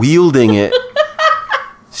she's wielding it.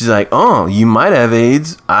 She's like, oh, you might have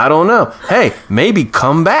AIDS. I don't know. Hey, maybe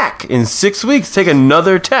come back in 6 weeks. Take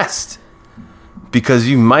another test. Because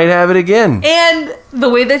you might have it again. And the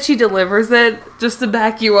way that she delivers it, just to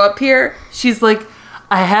back you up here, she's like,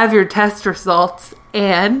 I have your test results,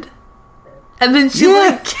 and then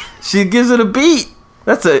she gives it a beat.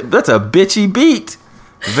 That's a bitchy beat.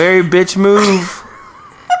 Very bitch move.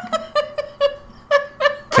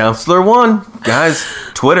 Counselor 1. Guys,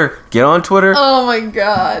 Twitter. Get on Twitter. Oh my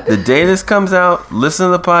God. The day this comes out, listen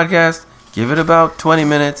to the podcast. Give it about 20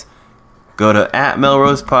 minutes. Go to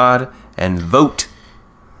 @MelrosePod and vote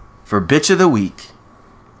for Bitch of the Week.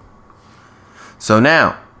 So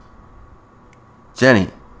now, Jenny,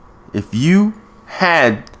 if you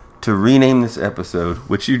had to rename this episode,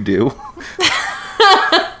 which you do,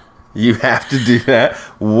 you have to do that,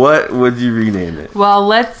 what would you rename it? Well,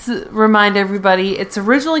 let's remind everybody, it's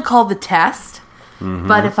originally called The Test,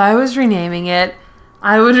 but if I was renaming it,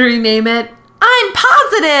 I would rename it I'm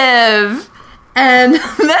Positive! And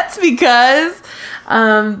that's because...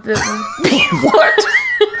 What?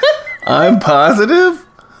 I'm positive?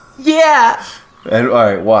 Yeah. And all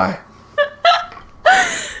right, why?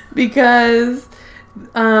 Because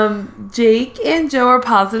Jake and Joe are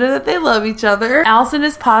positive that they love each other. Allison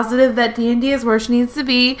is positive that D&D is where she needs to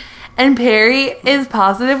be. And Perry is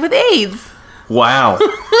positive with AIDS. Wow.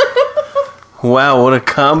 Wow, what a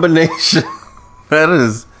combination. That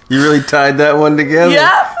is... You really tied that one together?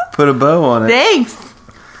 Yep. Put a bow on it. Thanks.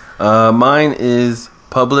 Mine is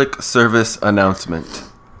public service announcement.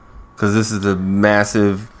 Because this is a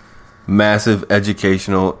massive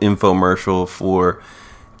educational infomercial for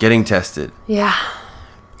getting tested. Yeah.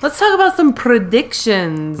 Let's talk about some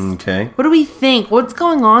predictions. Okay. What do we think? What's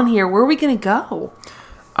going on here? Where are we going to go?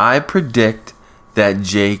 I predict that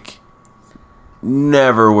Jake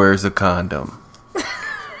never wears a condom.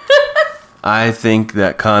 I think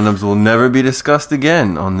that condoms will never be discussed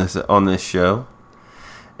again on this show.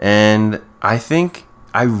 And I think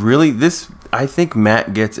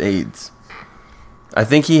Matt gets AIDS. I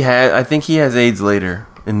think he has AIDS later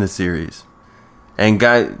in the series. And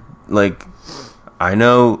I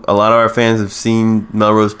know a lot of our fans have seen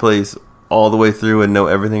Melrose Place all the way through and know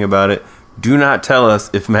everything about it. Do not tell us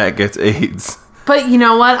if Matt gets AIDS. But you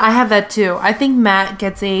know what? I have that too. I think Matt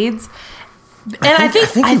gets AIDS. And I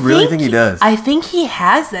think he does. I think he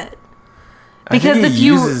has it. Because I think he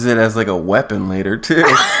uses it as like a weapon later too.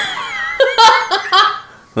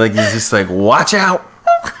 Like he's just like, watch out.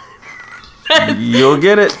 You'll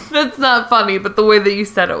get it. That's not funny, but the way that you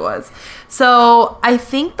said it was. So I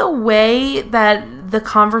think the way that the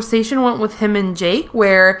conversation went with him and Jake,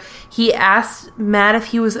 where he asked Matt if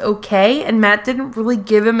he was okay, and Matt didn't really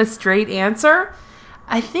give him a straight answer.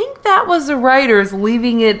 I think that was the writers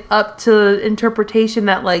leaving it up to interpretation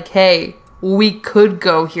that, like, hey, we could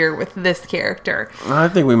go here with this character. I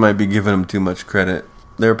think we might be giving him too much credit.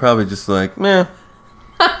 They're probably just like, meh.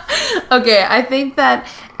 Okay, I think that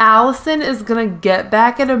Allison is going to get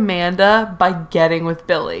back at Amanda by getting with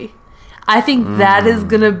Billy. I think that is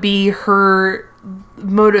going to be her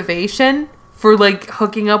motivation for, like,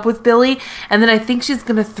 hooking up with Billy. And then I think she's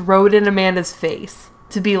going to throw it in Amanda's face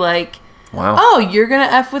to be like, wow. Oh, you're going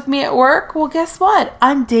to F with me at work? Well, guess what?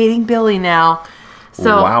 I'm dating Billy now.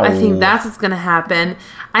 So wow. I think that's what's going to happen.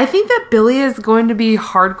 I think that Billy is going to be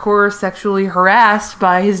hardcore sexually harassed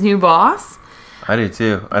by his new boss. I do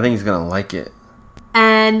too. I think he's going to like it.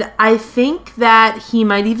 And I think that he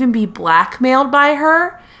might even be blackmailed by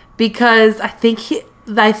her because I think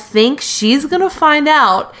she's going to find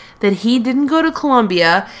out that he didn't go to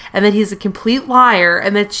Columbia and that he's a complete liar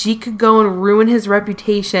and that she could go and ruin his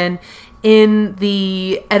reputation in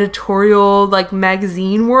the editorial like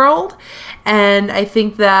magazine world, and I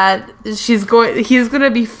think that he's going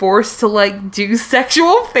to be forced to like do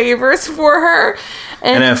sexual favors for her,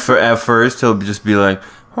 and at first he'll just be like,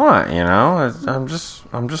 what, you know, I'm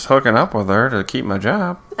just hooking up with her to keep my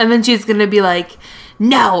job, and then she's going to be like,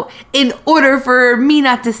 no, in order for me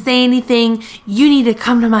not to say anything, you need to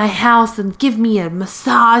come to my house and give me a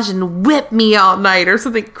massage and whip me all night or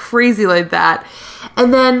something crazy like that.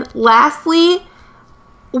 And then lastly,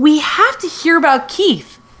 we have to hear about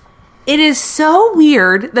Keith. It is so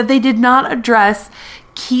weird that they did not address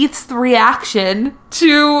Keith's reaction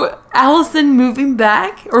to Allison moving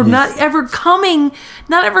back, or not ever going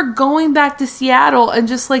back to Seattle and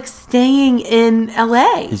just like staying in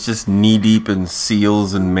LA. He's just knee deep in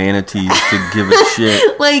seals and manatees to give a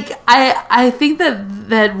shit. Like I think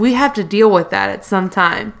that we have to deal with that at some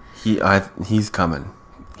time. He's coming.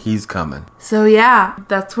 He's coming. So yeah,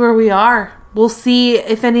 that's where we are. We'll see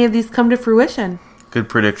if any of these come to fruition. Good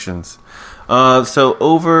predictions. So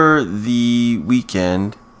over the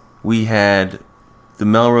weekend, we had the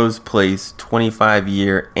Melrose Place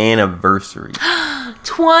 25-year anniversary.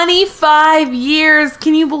 25 years!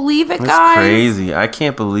 Can you believe it, guys? That's crazy. I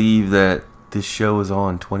can't believe that this show was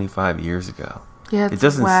on 25 years ago. Yeah, it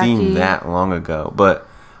doesn't seem that long ago. But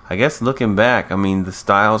I guess looking back, I mean, the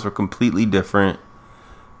styles were completely different.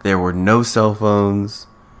 There were no cell phones.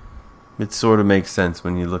 It sort of makes sense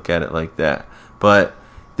when you look at it like that. But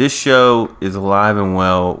this show is alive and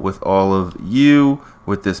well with all of you,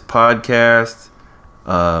 with this podcast.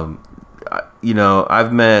 You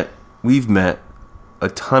know, we've met a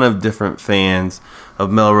ton of different fans of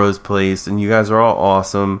Melrose Place, and you guys are all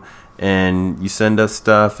awesome. And you send us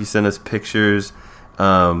stuff, you send us pictures.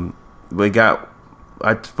 I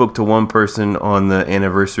spoke to one person on the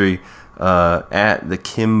anniversary at the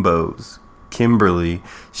Kimbos, Kimberly.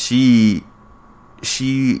 She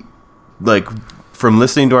like, from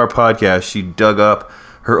listening to our podcast, she dug up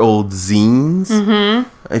her old zines. Mm-hmm.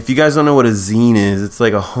 If you guys don't know what a zine is, it's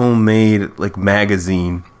like a homemade like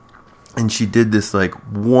magazine. And she did this like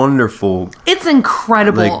wonderful, it's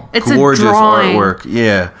incredible, like, it's gorgeous a drawing artwork,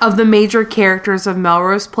 yeah, of the major characters of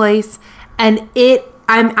Melrose Place, and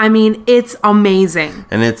I mean, it's amazing.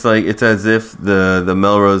 And it's like, it's as if the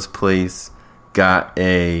Melrose Place got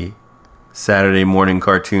a Saturday morning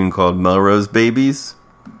cartoon called Melrose Babies.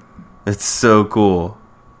 It's so cool.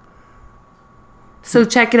 So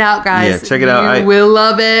check it out, guys. Yeah, check it out. You will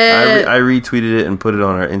love it. I retweeted it and put it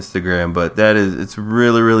on our Instagram, but it's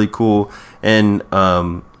really, really cool. And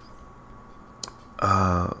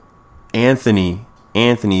Anthony,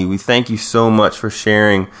 we thank you so much for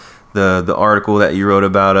sharing the article that you wrote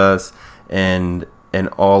about us and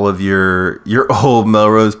all of your old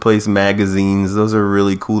Melrose Place magazines. Those are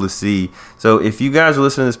really cool to see. So if you guys are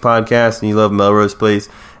listening to this podcast and you love Melrose Place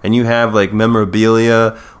and you have like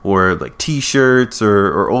memorabilia or like t-shirts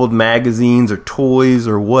or old magazines or toys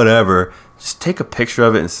or whatever, just take a picture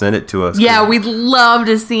of it and send it to us. Yeah, we'd love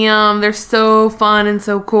to see them. They're so fun and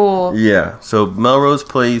so cool. Yeah, so Melrose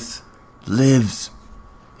Place lives.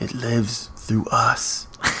 It lives through us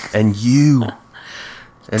and you.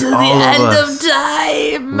 And to the end of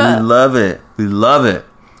time. We love it. We love it.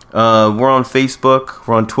 We're on Facebook.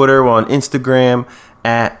 We're on Twitter. We're on Instagram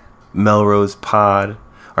at Melrose Pod.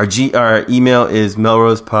 Our email is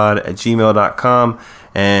melrosepod@gmail.com.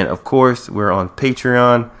 And, of course, we're on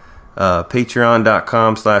Patreon.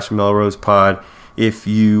 Patreon.com/MelrosePod. If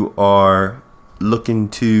you are looking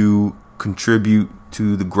to contribute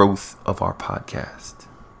to the growth of our podcast.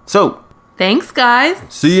 So, thanks, guys.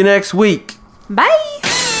 see you next week. Bye.